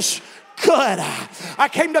is good. I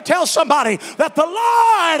came to tell somebody that the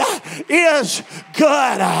Lord is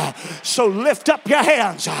good. So lift up your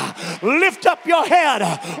hands. Lift up your head,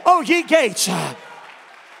 O ye gates.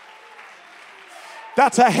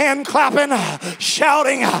 That's a hand clapping,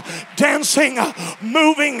 shouting, dancing,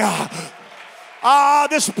 moving.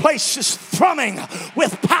 This place is thrumming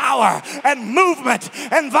with power and movement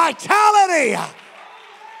and vitality.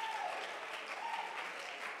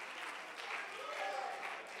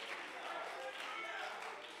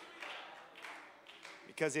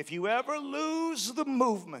 Because if you ever lose the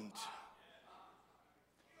movement,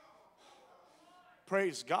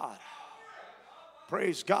 praise God.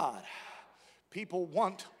 Praise God. People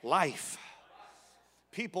want life.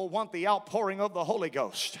 People want the outpouring of the Holy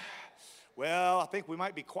Ghost. Well, I think we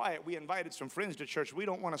might be quiet. We invited some friends to church. We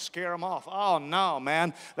don't want to scare them off. Oh, no,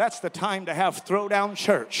 man. That's the time to have throwdown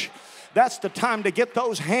church. That's the time to get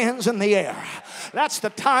those hands in the air. That's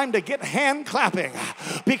the time to get hand clapping,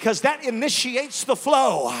 because that initiates the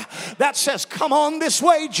flow. That says, come on this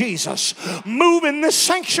way, Jesus. Move in this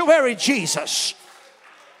sanctuary, Jesus.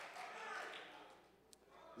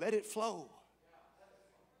 Let it flow.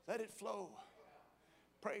 Let it flow.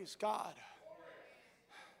 Praise God.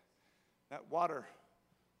 That water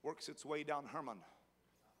works its way down Hermon,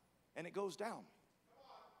 and it goes down.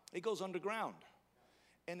 It goes underground,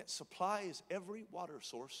 and it supplies every water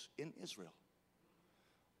source in Israel.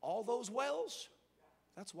 All those wells,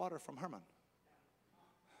 that's water from Hermon.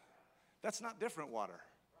 That's not different water.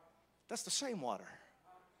 That's the same water.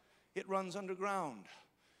 It runs underground.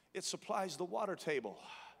 It supplies the water table.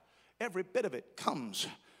 Every bit of it comes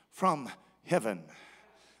from heaven.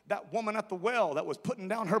 That woman at the well that was putting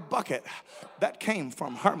down her bucket, that came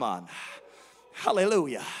from Hermon.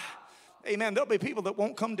 Hallelujah. Amen. There'll be people that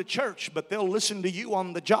won't come to church, but they'll listen to you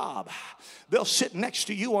on the job. They'll sit next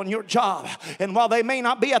to you on your job. And while they may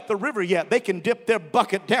not be at the river yet, they can dip their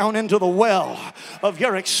bucket down into the well of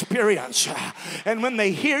your experience. And when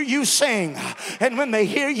they hear you sing, and when they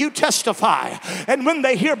hear you testify, and when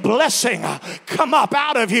they hear blessing come up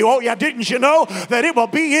out of you, oh yeah, didn't you know that it will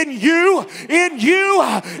be in you,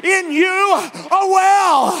 a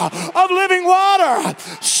well of living water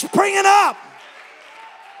springing up.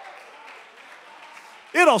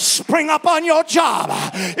 It'll spring up on your job.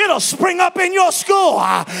 It'll spring up in your school.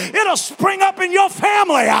 It'll spring up in your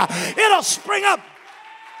family. It'll spring up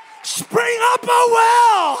a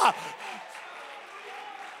well.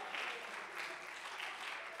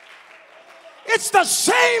 It's the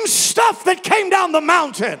same stuff that came down the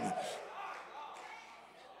mountain.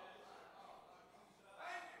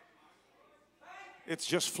 It's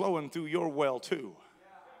just flowing through your well too.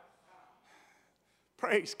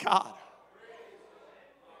 Praise God.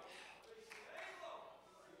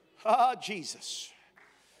 Jesus,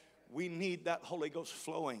 we need that Holy Ghost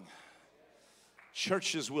flowing.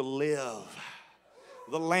 Churches will live.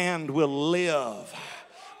 The land will live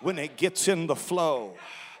when it gets in the flow.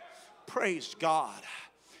 Praise God.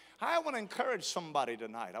 I want to encourage somebody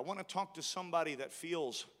tonight. I want to talk to somebody that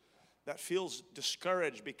feels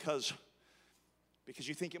discouraged because because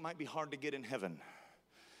you think it might be hard to get in heaven.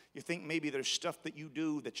 You think maybe there's stuff that you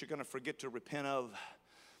do that you're going to forget to repent of.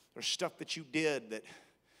 There's stuff that you did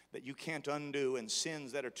that you can't undo, and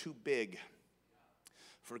sins that are too big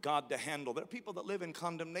for God to handle. There are people that live in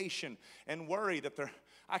condemnation and worry that they're.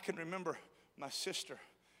 I can remember my sister.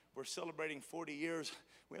 We're celebrating 40 years.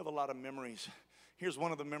 We have a lot of memories. Here's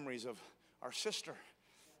one of the memories of our sister.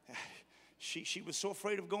 She was so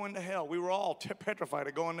afraid of going to hell. We were all petrified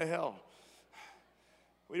of going to hell.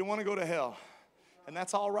 We didn't want to go to hell. And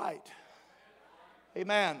that's all right.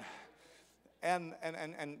 Amen. And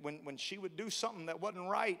when she would do something that wasn't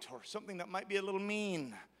right, or something that might be a little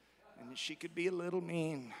mean, and she could be a little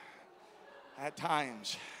mean at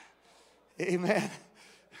times. Amen.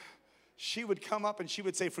 She would come up and she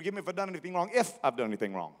would say, forgive me if I've done anything wrong, if I've done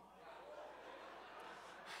anything wrong.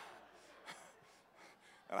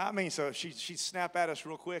 And I mean, so she'd snap at us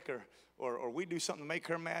real quick, or we'd do something to make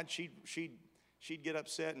her mad. She'd get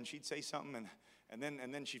upset and she'd say something, and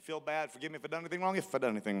then she'd feel bad. Forgive me if I've done anything wrong, if I've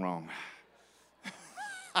done anything wrong.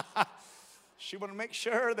 She wanted to make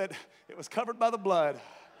sure that it was covered by the blood.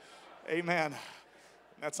 Amen.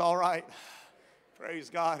 That's all right. Praise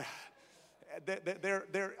God.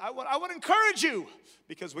 I want to encourage you,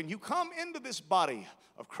 because when you come into this body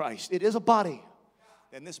of Christ, it is a body,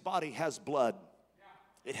 and this body has blood.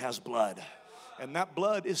 It has blood, and that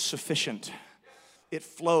blood is sufficient. It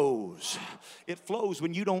flows. It flows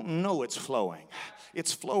when you don't know it's flowing.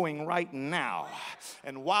 It's flowing right now.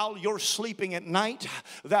 And while you're sleeping at night,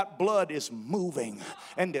 that blood is moving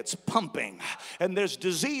and it's pumping. And there's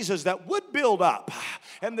diseases that would build up,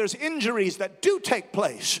 and there's injuries that do take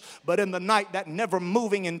place. But in the night, that never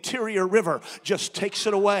moving interior river just takes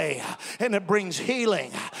it away, and it brings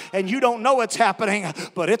healing. And you don't know it's happening,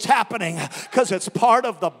 but it's happening because it's part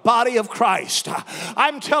of the body of Christ.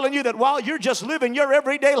 I'm telling you that while you're just living your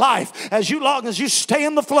everyday life, as long as you stay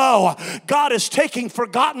in the flow, God is taking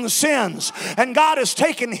forgotten sins, and God is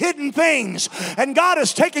taking hidden things, and God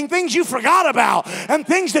is taking things you forgot about, and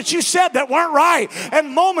things that you said that weren't right, and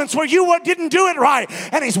moments where you didn't do it right,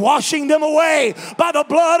 and He's washing them away by the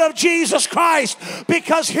blood of Jesus Christ,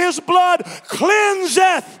 because His blood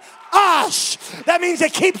cleanseth us. That means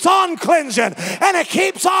it keeps on cleansing, and it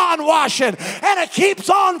keeps on washing, and it keeps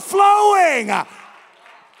on flowing. It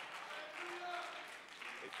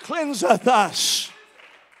cleanseth us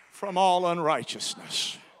from all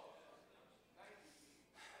unrighteousness.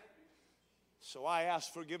 So I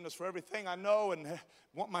ask forgiveness for everything I know and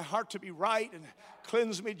want my heart to be right, and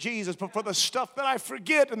cleanse me, Jesus. But for the stuff that I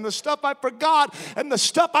forget, and the stuff I forgot, and the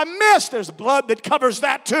stuff I missed, there's blood that covers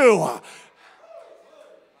that too.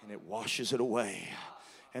 And it washes it away,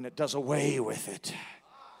 and it does away with it.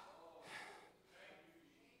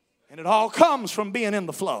 And it all comes from being in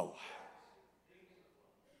the flow.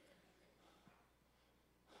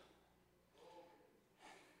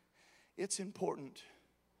 It's important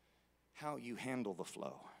how you handle the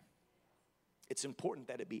flow. It's important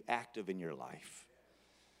that it be active in your life.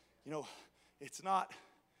 You know, it's not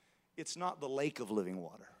the lake of living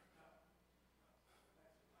water.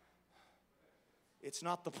 It's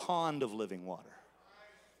not the pond of living water.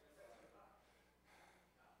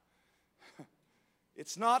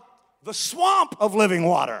 It's not the swamp of living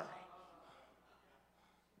water.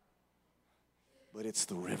 But it's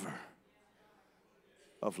the river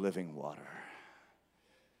of living water.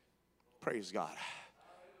 Praise God.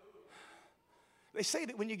 They say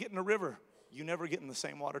that when you get in a river, you never get in the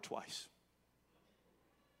same water twice.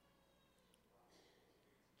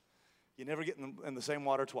 You never get in the same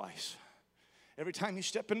water twice. Every time you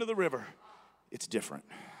step into the river, it's different.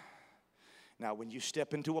 Now, when you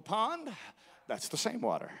step into a pond, that's the same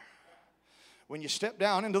water. When you step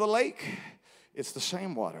down into the lake, it's the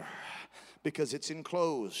same water, because it's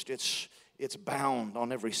enclosed. It's bound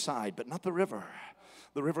on every side, but not the river.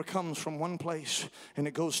 The river comes from one place and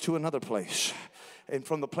it goes to another place. And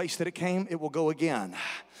from the place that it came, it will go again.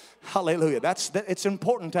 Hallelujah. It's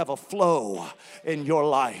important to have a flow in your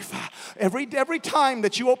life. Every time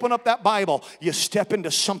that you open up that Bible, you step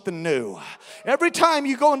into something new. Every time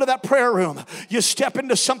you go into that prayer room, you step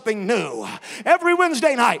into something new. Every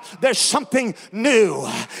Wednesday night, there's something new.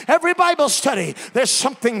 Every Bible study, there's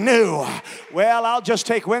something new. Well, I'll just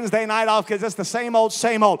take Wednesday night off because it's the same old,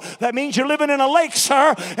 same old. That means you're living in a lake,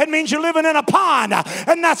 sir. It means you're living in a pond.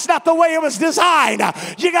 And that's not the way it was designed.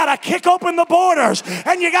 You got to kick open the borders,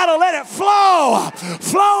 and you got to let it flow.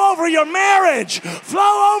 Flow over your marriage.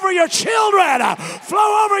 Flow over your children.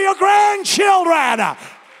 Flow over your grandchildren.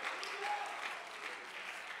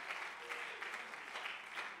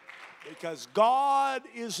 Because God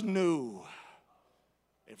is new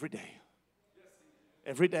every day.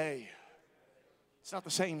 Every day. It's not the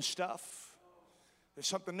same stuff. There's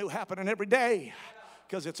something new happening every day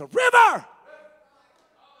because it's a river.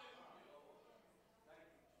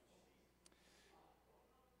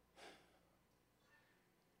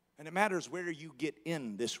 And it matters where you get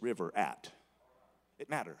in this river at. It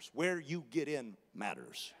matters. Where you get in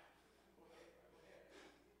matters.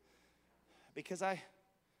 Because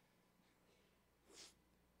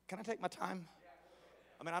can I take my time?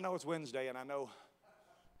 I mean, I know it's Wednesday and I know,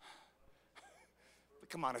 but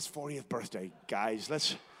come on, it's 40th birthday, guys.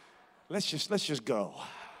 Let's just go.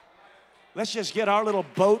 Let's just get our little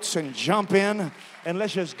boats and jump in and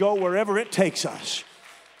let's just go wherever it takes us.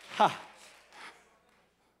 Ha.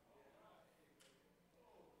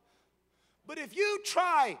 But if you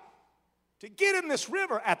try to get in this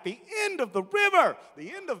river, at the end of the river,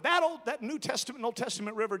 the end of that New Testament, Old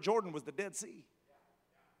Testament river, Jordan, was the Dead Sea.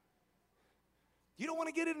 You don't want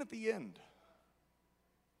to get in at the end.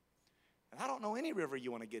 And I don't know any river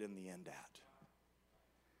you want to get in the end at.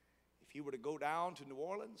 If you were to go down to New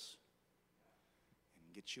Orleans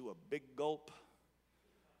and get you a big gulp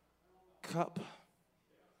cup,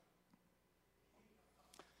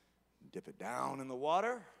 dip it down in the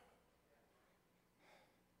water,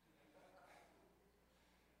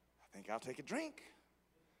 I think I'll take a drink.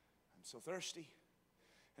 I'm so thirsty.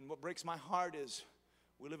 And what breaks my heart is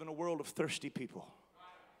we live in a world of thirsty people.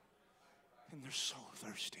 And they're so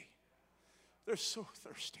thirsty. They're so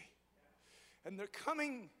thirsty. And they're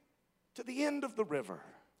coming to the end of the river.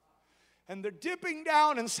 And they're dipping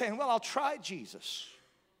down and saying, well, I'll try Jesus.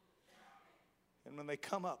 And when they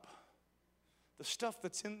come up, the stuff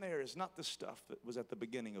that's in there is not the stuff that was at the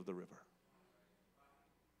beginning of the river.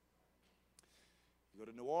 You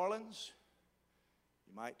go to New Orleans,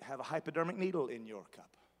 you might have a hypodermic needle in your cup.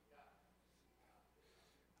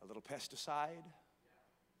 A little pesticide,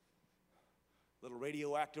 a little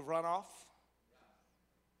radioactive runoff.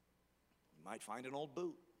 You might find an old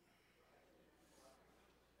boot.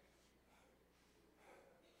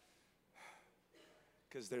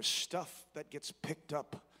 Because there's stuff that gets picked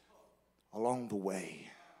up along the way.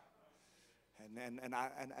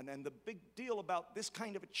 And the big deal about this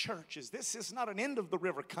kind of a church is this is not an end of the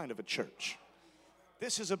river kind of a church.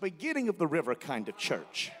 This is a beginning of the river kind of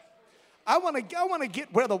church. I want to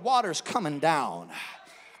get where the water's coming down.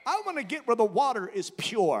 I want to get where the water is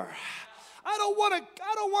pure. I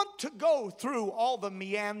don't want to go through all the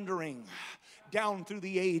meandering down through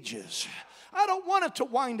the ages. I don't want it to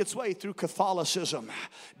wind its way through Catholicism,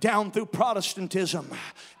 down through Protestantism,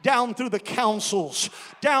 down through the councils,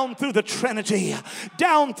 down through the Trinity,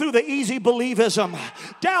 down through the easy believism,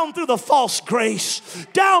 down through the false grace,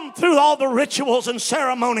 down through all the rituals and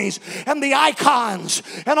ceremonies and the icons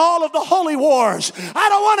and all of the holy wars. I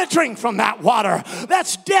don't want to drink from that water.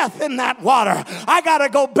 That's death in that water. I got to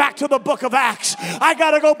go back to the book of Acts. I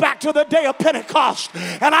got to go back to the day of Pentecost.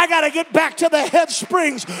 And I got to get back to the head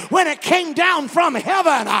springs when it came down from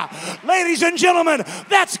heaven. Ladies and gentlemen,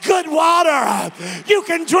 that's good water. You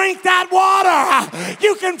can drink that water.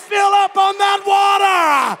 You can fill up on that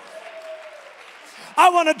water. I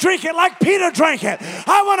want to drink it like Peter drank it.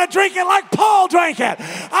 I want to drink it like Paul drank it.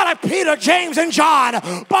 Out of Peter, James, and John,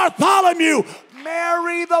 Bartholomew,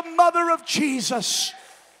 Mary, the mother of Jesus.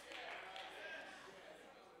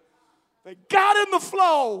 They got in the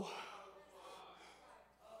flow.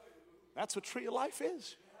 That's what Tree of Life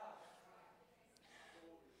is.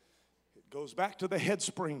 It goes back to the head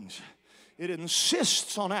springs. It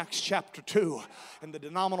insists on Acts chapter 2. And the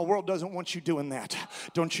denominational world doesn't want you doing that.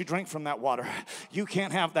 Don't you drink from that water. You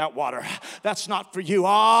can't have that water. That's not for you.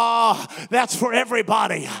 That's for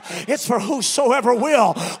everybody. It's for whosoever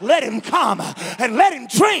will. Let him come and let him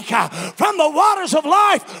drink from the waters of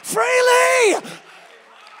life freely.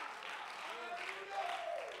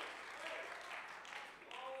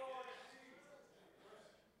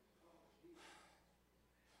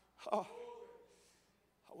 I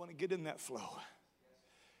want to get in that flow.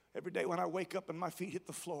 Every day when I wake up and my feet hit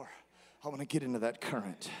the floor, I want to get into that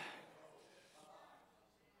current.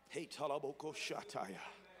 Hey, talaboko shataya.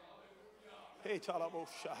 Hey, talabo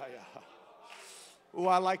shaya. Oh,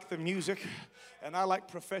 I like the music, and I like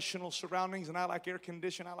professional surroundings, and I like air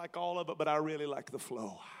conditioning. I like all of it, but I really like the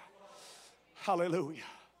flow. Hallelujah.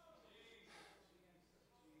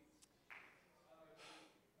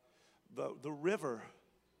 The river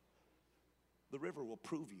will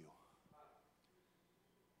prove you.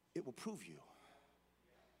 It will prove you.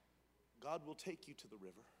 God will take you to the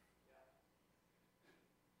river.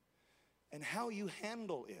 And how you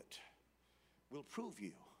handle it will prove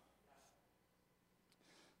you.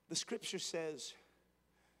 The scripture says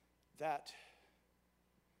that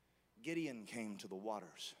Gideon came to the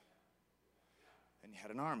waters. and he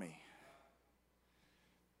had an army.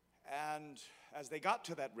 And as they got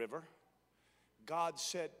to that river, God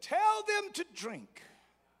said, tell them to drink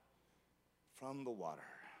from the water.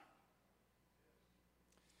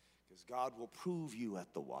 Because God will prove you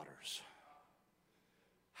at the waters.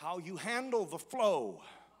 How you handle the flow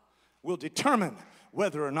will determine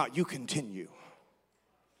whether or not you continue.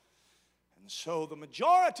 And so the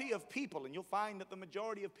majority of people, and you'll find that the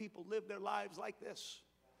majority of people live their lives like this.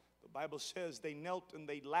 The Bible says they knelt and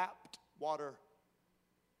they lapped water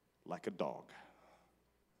like a dog.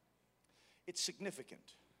 It's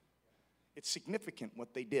significant. It's significant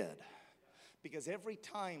what they did. Because every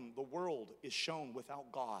time the world is shown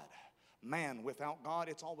without God, man without God,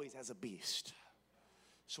 it's always as a beast.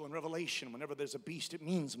 So in Revelation, whenever there's a beast, it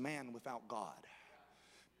means man without God.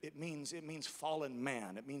 It means fallen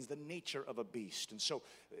man. It means the nature of a beast. And so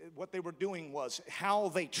what they were doing was how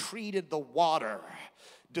they treated the water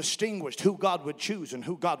distinguished who God would choose and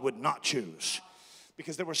who God would not choose.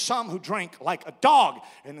 Because there were some who drank like a dog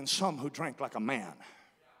and then some who drank like a man.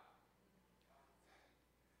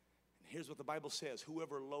 And here's what the Bible says.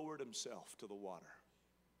 Whoever lowered himself to the water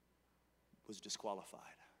was disqualified.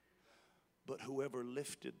 But whoever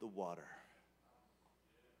lifted the water,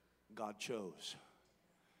 God chose.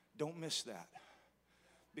 Don't miss that.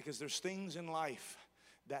 Because there's things in life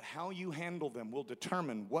that how you handle them will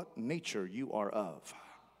determine what nature you are of.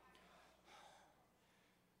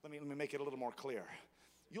 Let me make it a little more clear.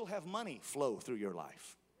 You'll have money flow through your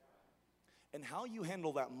life. And how you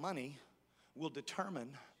handle that money will determine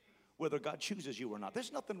whether God chooses you or not.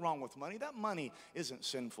 There's nothing wrong with money. That money isn't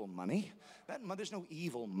sinful money. There's no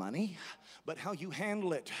evil money. But how you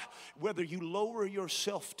handle it, whether you lower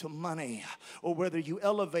yourself to money or whether you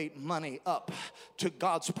elevate money up to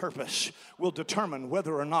God's purpose, will determine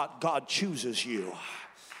whether or not God chooses you.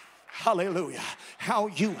 Hallelujah. How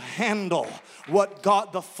you handle what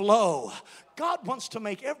God, the flow. God wants to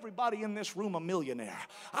make everybody in this room a millionaire.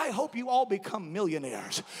 I hope you all become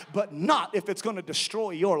millionaires, but not if it's going to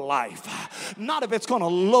destroy your life. Not if it's going to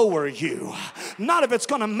lower you. Not if it's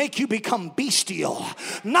going to make you become bestial.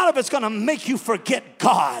 Not if it's going to make you forget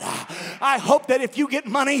God. I hope that if you get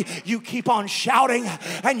money, you keep on shouting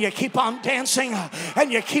and you keep on dancing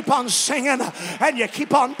and you keep on singing and you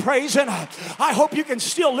keep on praising. I hope you can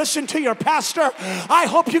still listen to your pastor. I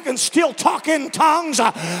hope you can still talk in tongues.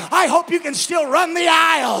 I hope you can still run the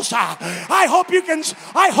aisles. I hope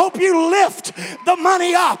you lift the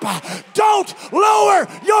money up. Don't lower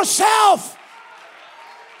yourself.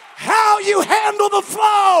 How you handle the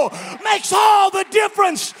flow makes all the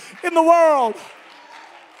difference in the world.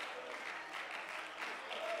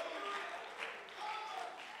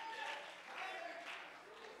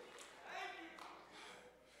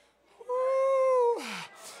 Woo.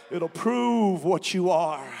 It'll prove what you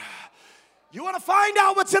are. You want to find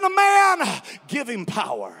out what's in a man? Give him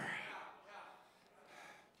power.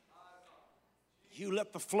 You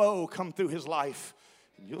let the flow come through his life,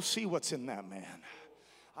 and you'll see what's in that man.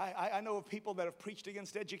 I know of people that have preached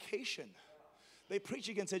against education. They preach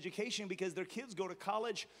against education because their kids go to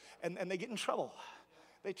college and they get in trouble.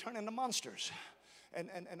 They turn into monsters.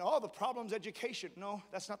 And all the problem's education. No,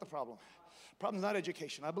 that's not the problem. The problem's not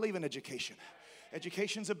education. I believe in education.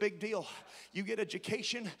 Education's a big deal. You get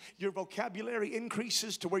education, your vocabulary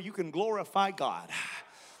increases to where you can glorify God.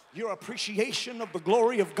 Your appreciation of the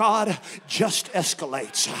glory of God just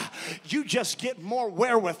escalates. You just get more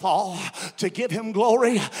wherewithal to give him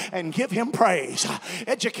glory and give him praise.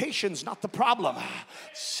 Education's not the problem.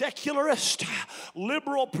 Secularist,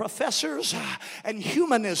 liberal professors, and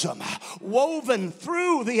humanism woven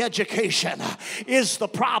through the education is the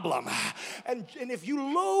problem. And if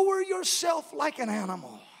you lower yourself like an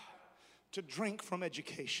animal to drink from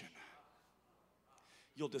education,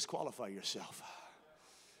 you'll disqualify yourself.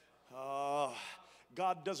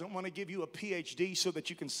 God doesn't want to give you a PhD so that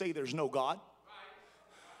you can say there's no God.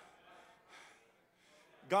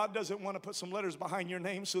 God doesn't want to put some letters behind your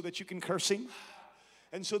name so that you can curse him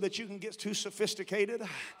and so that you can get too sophisticated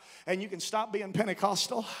and you can stop being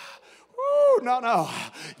Pentecostal. No.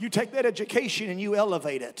 You take that education and you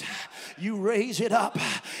elevate it. You raise it up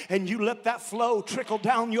and you let that flow trickle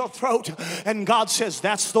down your throat. And God says,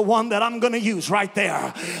 that's the one that I'm going to use right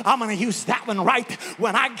there. I'm going to use that one right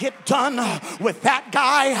when I get done with that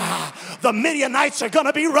guy. The Midianites are going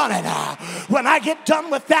to be running. When I get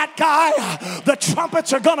done with that guy, the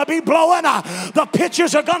trumpets are going to be blowing. The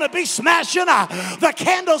pitchers are going to be smashing. The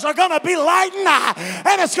candles are going to be lighting.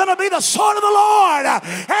 And it's going to be the sword of the Lord,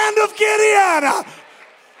 hand of Gideon.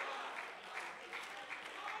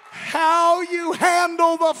 How you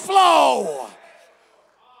handle the flow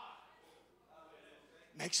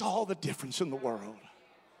makes all the difference in the world.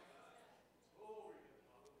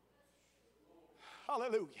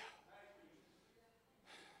 Hallelujah.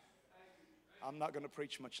 I'm not going to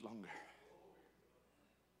preach much longer.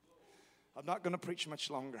 I'm not going to preach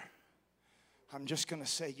much longer. I'm just going to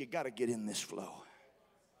say you got to get in this flow.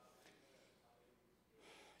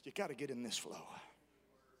 You got to get in this flow.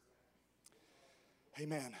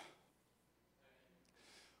 Amen.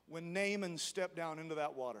 When Naaman stepped down into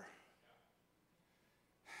that water,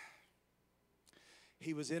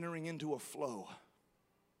 he was entering into a flow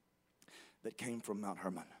that came from Mount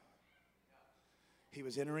Hermon. He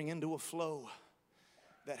was entering into a flow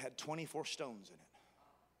that had 24 stones in it.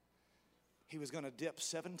 He was going to dip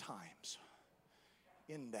 7 times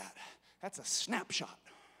in that. That's a snapshot.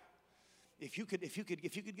 If you could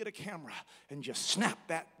get a camera and just snap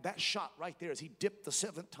that shot right there as he dipped the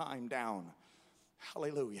 7th time down.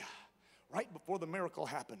 Hallelujah. Right before the miracle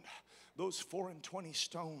happened, those 4 and 20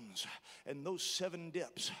 stones and those 7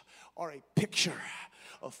 dips are a picture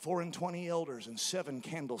of 4 and 20 elders and 7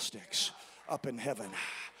 candlesticks up in heaven.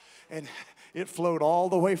 And it flowed all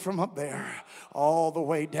the way from up there, all the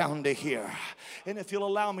way down to here. And if you'll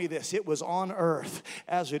allow me this, it was on earth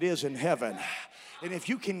as it is in heaven. And if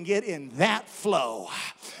you can get in that flow,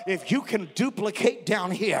 if you can duplicate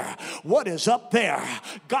down here what is up there,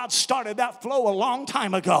 God started that flow a long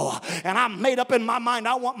time ago. And I made up in my mind,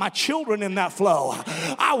 I want my children in that flow.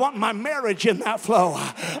 I want my marriage in that flow.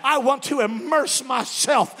 I want to immerse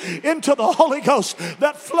myself into the Holy Ghost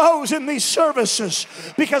that flows in these services.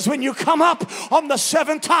 Because when you come up on the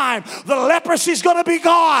 7th time, the leprosy is going to be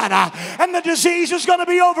gone. And the disease is going to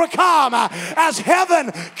be overcome as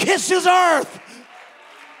heaven kisses earth.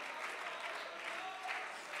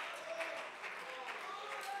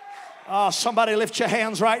 Oh, somebody lift your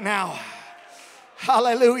hands right now.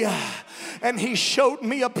 Hallelujah. And he showed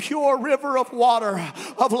me a pure river of water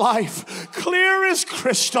of life, clear as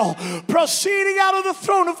crystal, proceeding out of the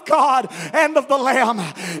throne of God and of the Lamb.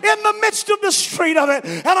 In the midst of the street of it,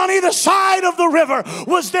 and on either side of the river,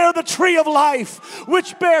 was there the tree of life,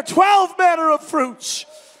 which bare 12 manner of fruits,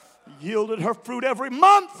 yielded her fruit every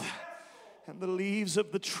month. And the leaves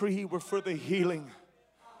of the tree were for the healing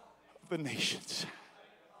of the nations.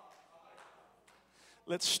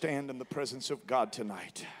 Let's stand in the presence of God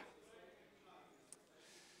tonight.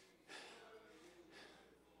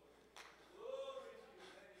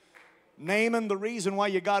 Naaman, the reason why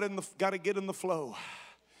you got to get in the flow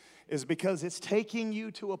is because it's taking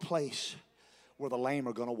you to a place where the lame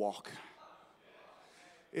are going to walk.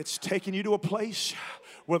 It's taking you to a place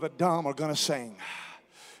where the dumb are going to sing.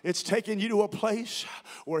 It's taking you to a place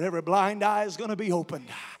where every blind eye is going to be opened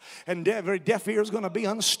and every deaf ear is going to be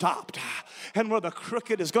unstopped, and where the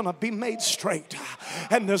crooked is going to be made straight,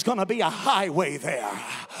 and there's going to be a highway there,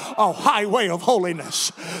 a highway of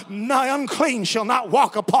holiness. No unclean shall not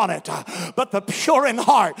walk upon it, but the pure in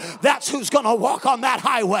heart, that's who's going to walk on that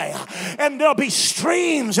highway. And there'll be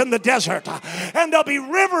streams in the desert, and there'll be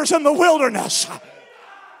rivers in the wilderness.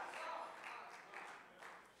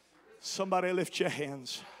 Somebody lift your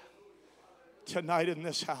hands tonight in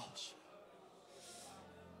this house.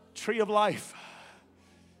 Tree of life.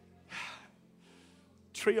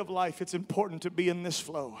 Tree of life. It's important to be in this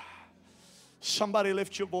flow. Somebody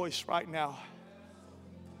lift your voice right now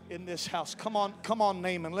in this house. Come on,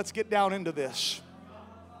 Naaman. Let's get down into this.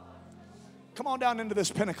 Come on down into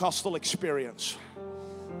this Pentecostal experience.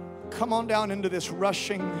 Come on down into this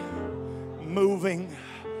rushing, moving,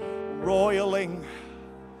 roiling.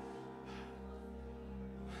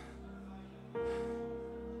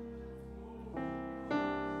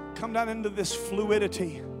 Come down into this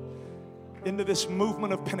fluidity, into this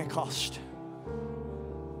movement of Pentecost.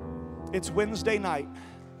 It's Wednesday night.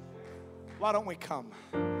 Why don't we come?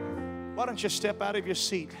 Why don't you step out of your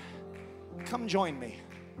seat? Come join me.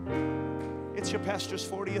 It's your pastor's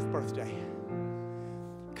 40th birthday.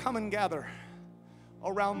 Come and gather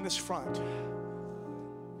around this front.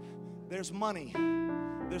 There's money.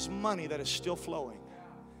 There's money that is still flowing.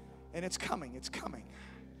 And it's coming. It's coming.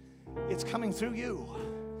 It's coming through you.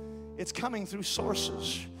 It's coming through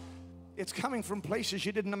sources. It's coming from places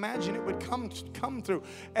you didn't imagine it would come through.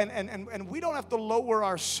 And we don't have to lower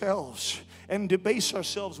ourselves and debase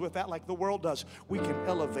ourselves with that like the world does. We can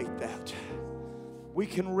elevate that. We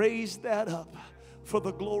can raise that up for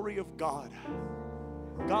the glory of God.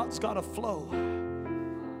 God's got a flow,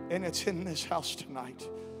 and it's in this house tonight.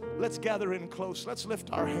 Let's gather in close. Let's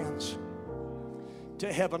lift our hands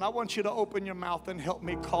to heaven. I want you to open your mouth and help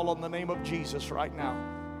me call on the name of Jesus right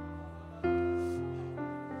now.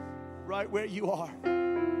 Right where you are.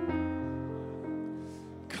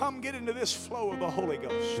 Come get into this flow of the Holy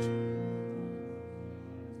Ghost.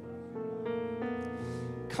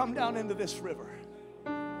 come down into this river.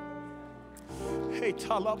 Hey,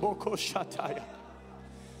 talaboko shataya.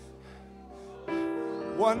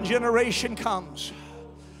 One generation comes,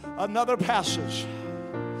 another passes.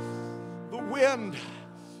 The wind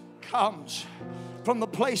comes from the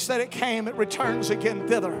place that it came, it returns again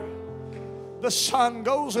thither. The sun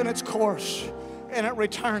goes in its course and it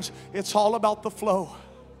returns. It's all about the flow.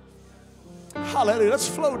 Hallelujah. Let's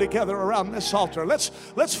flow together around this altar. Let's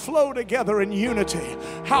flow together in unity.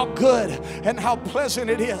 How good and how pleasant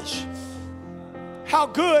it is. How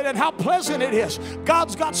good and how pleasant it is.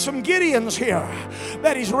 God's got some Gideons here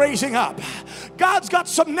that He's raising up. God's got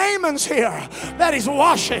some Naamans here that He's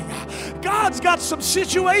washing. God's got some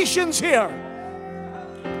situations here.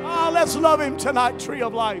 Oh, let's love Him tonight, Tree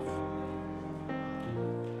of Life.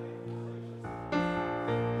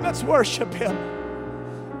 Let's worship Him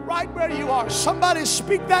right where you are. Somebody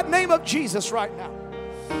speak that name of Jesus right now.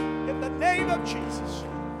 In the name of Jesus.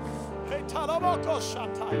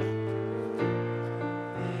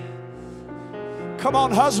 Come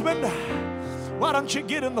on, husband. Why don't you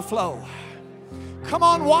get in the flow? Come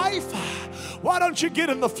on, wife. Why don't you get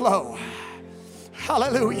in the flow?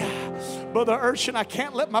 Hallelujah. Brother Urshan, I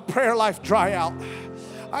can't let my prayer life dry out.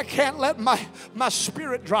 I can't let my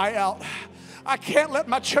spirit dry out. I can't let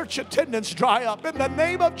my church attendance dry up. In the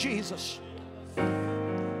name of Jesus.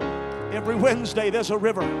 Every Wednesday there's a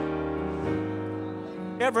river.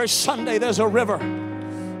 Every Sunday there's a river.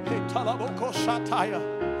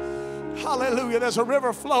 Hallelujah. There's a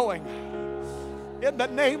river flowing. In the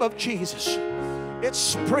name of Jesus. It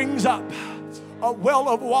springs up a well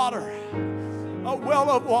of water. A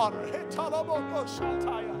well of water.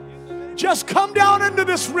 Just come down into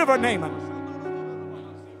this river, Naaman.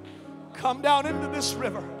 Come down into this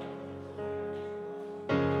river.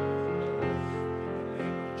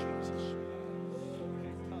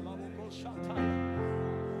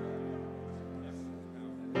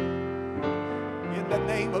 In the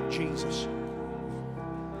name of Jesus.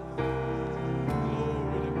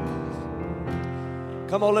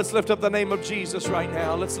 Come on, let's lift up the name of Jesus right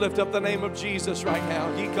now. Let's lift up the name of Jesus right now.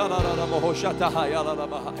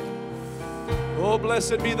 Oh,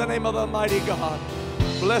 blessed be the name of the mighty God.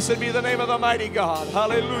 Blessed be the name of the mighty God.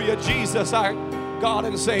 Hallelujah. Jesus, our God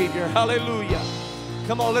and Savior. Hallelujah.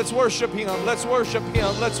 Come on, let's worship Him. Let's worship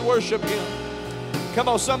Him. Let's worship Him. Come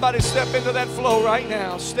on, somebody step into that flow right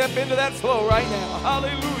now. Step into that flow right now.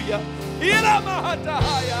 Hallelujah.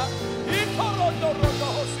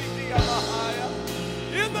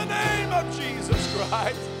 In the name of Jesus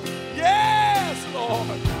Christ. Yes,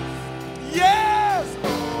 Lord. Yes,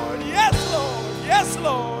 Lord. Yes, Lord. Yes,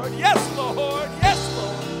 Lord. Yes, Lord. Yes,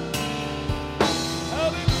 Lord.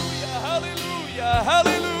 Hallelujah. Hallelujah.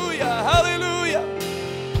 Hallelujah. Hallelujah.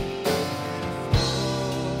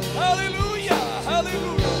 Hallelujah.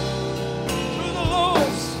 Hallelujah.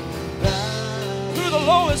 Through the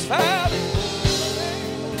lowest valley.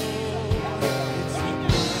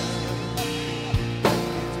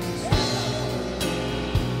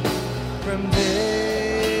 From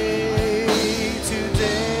day to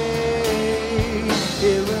day,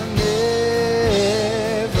 it will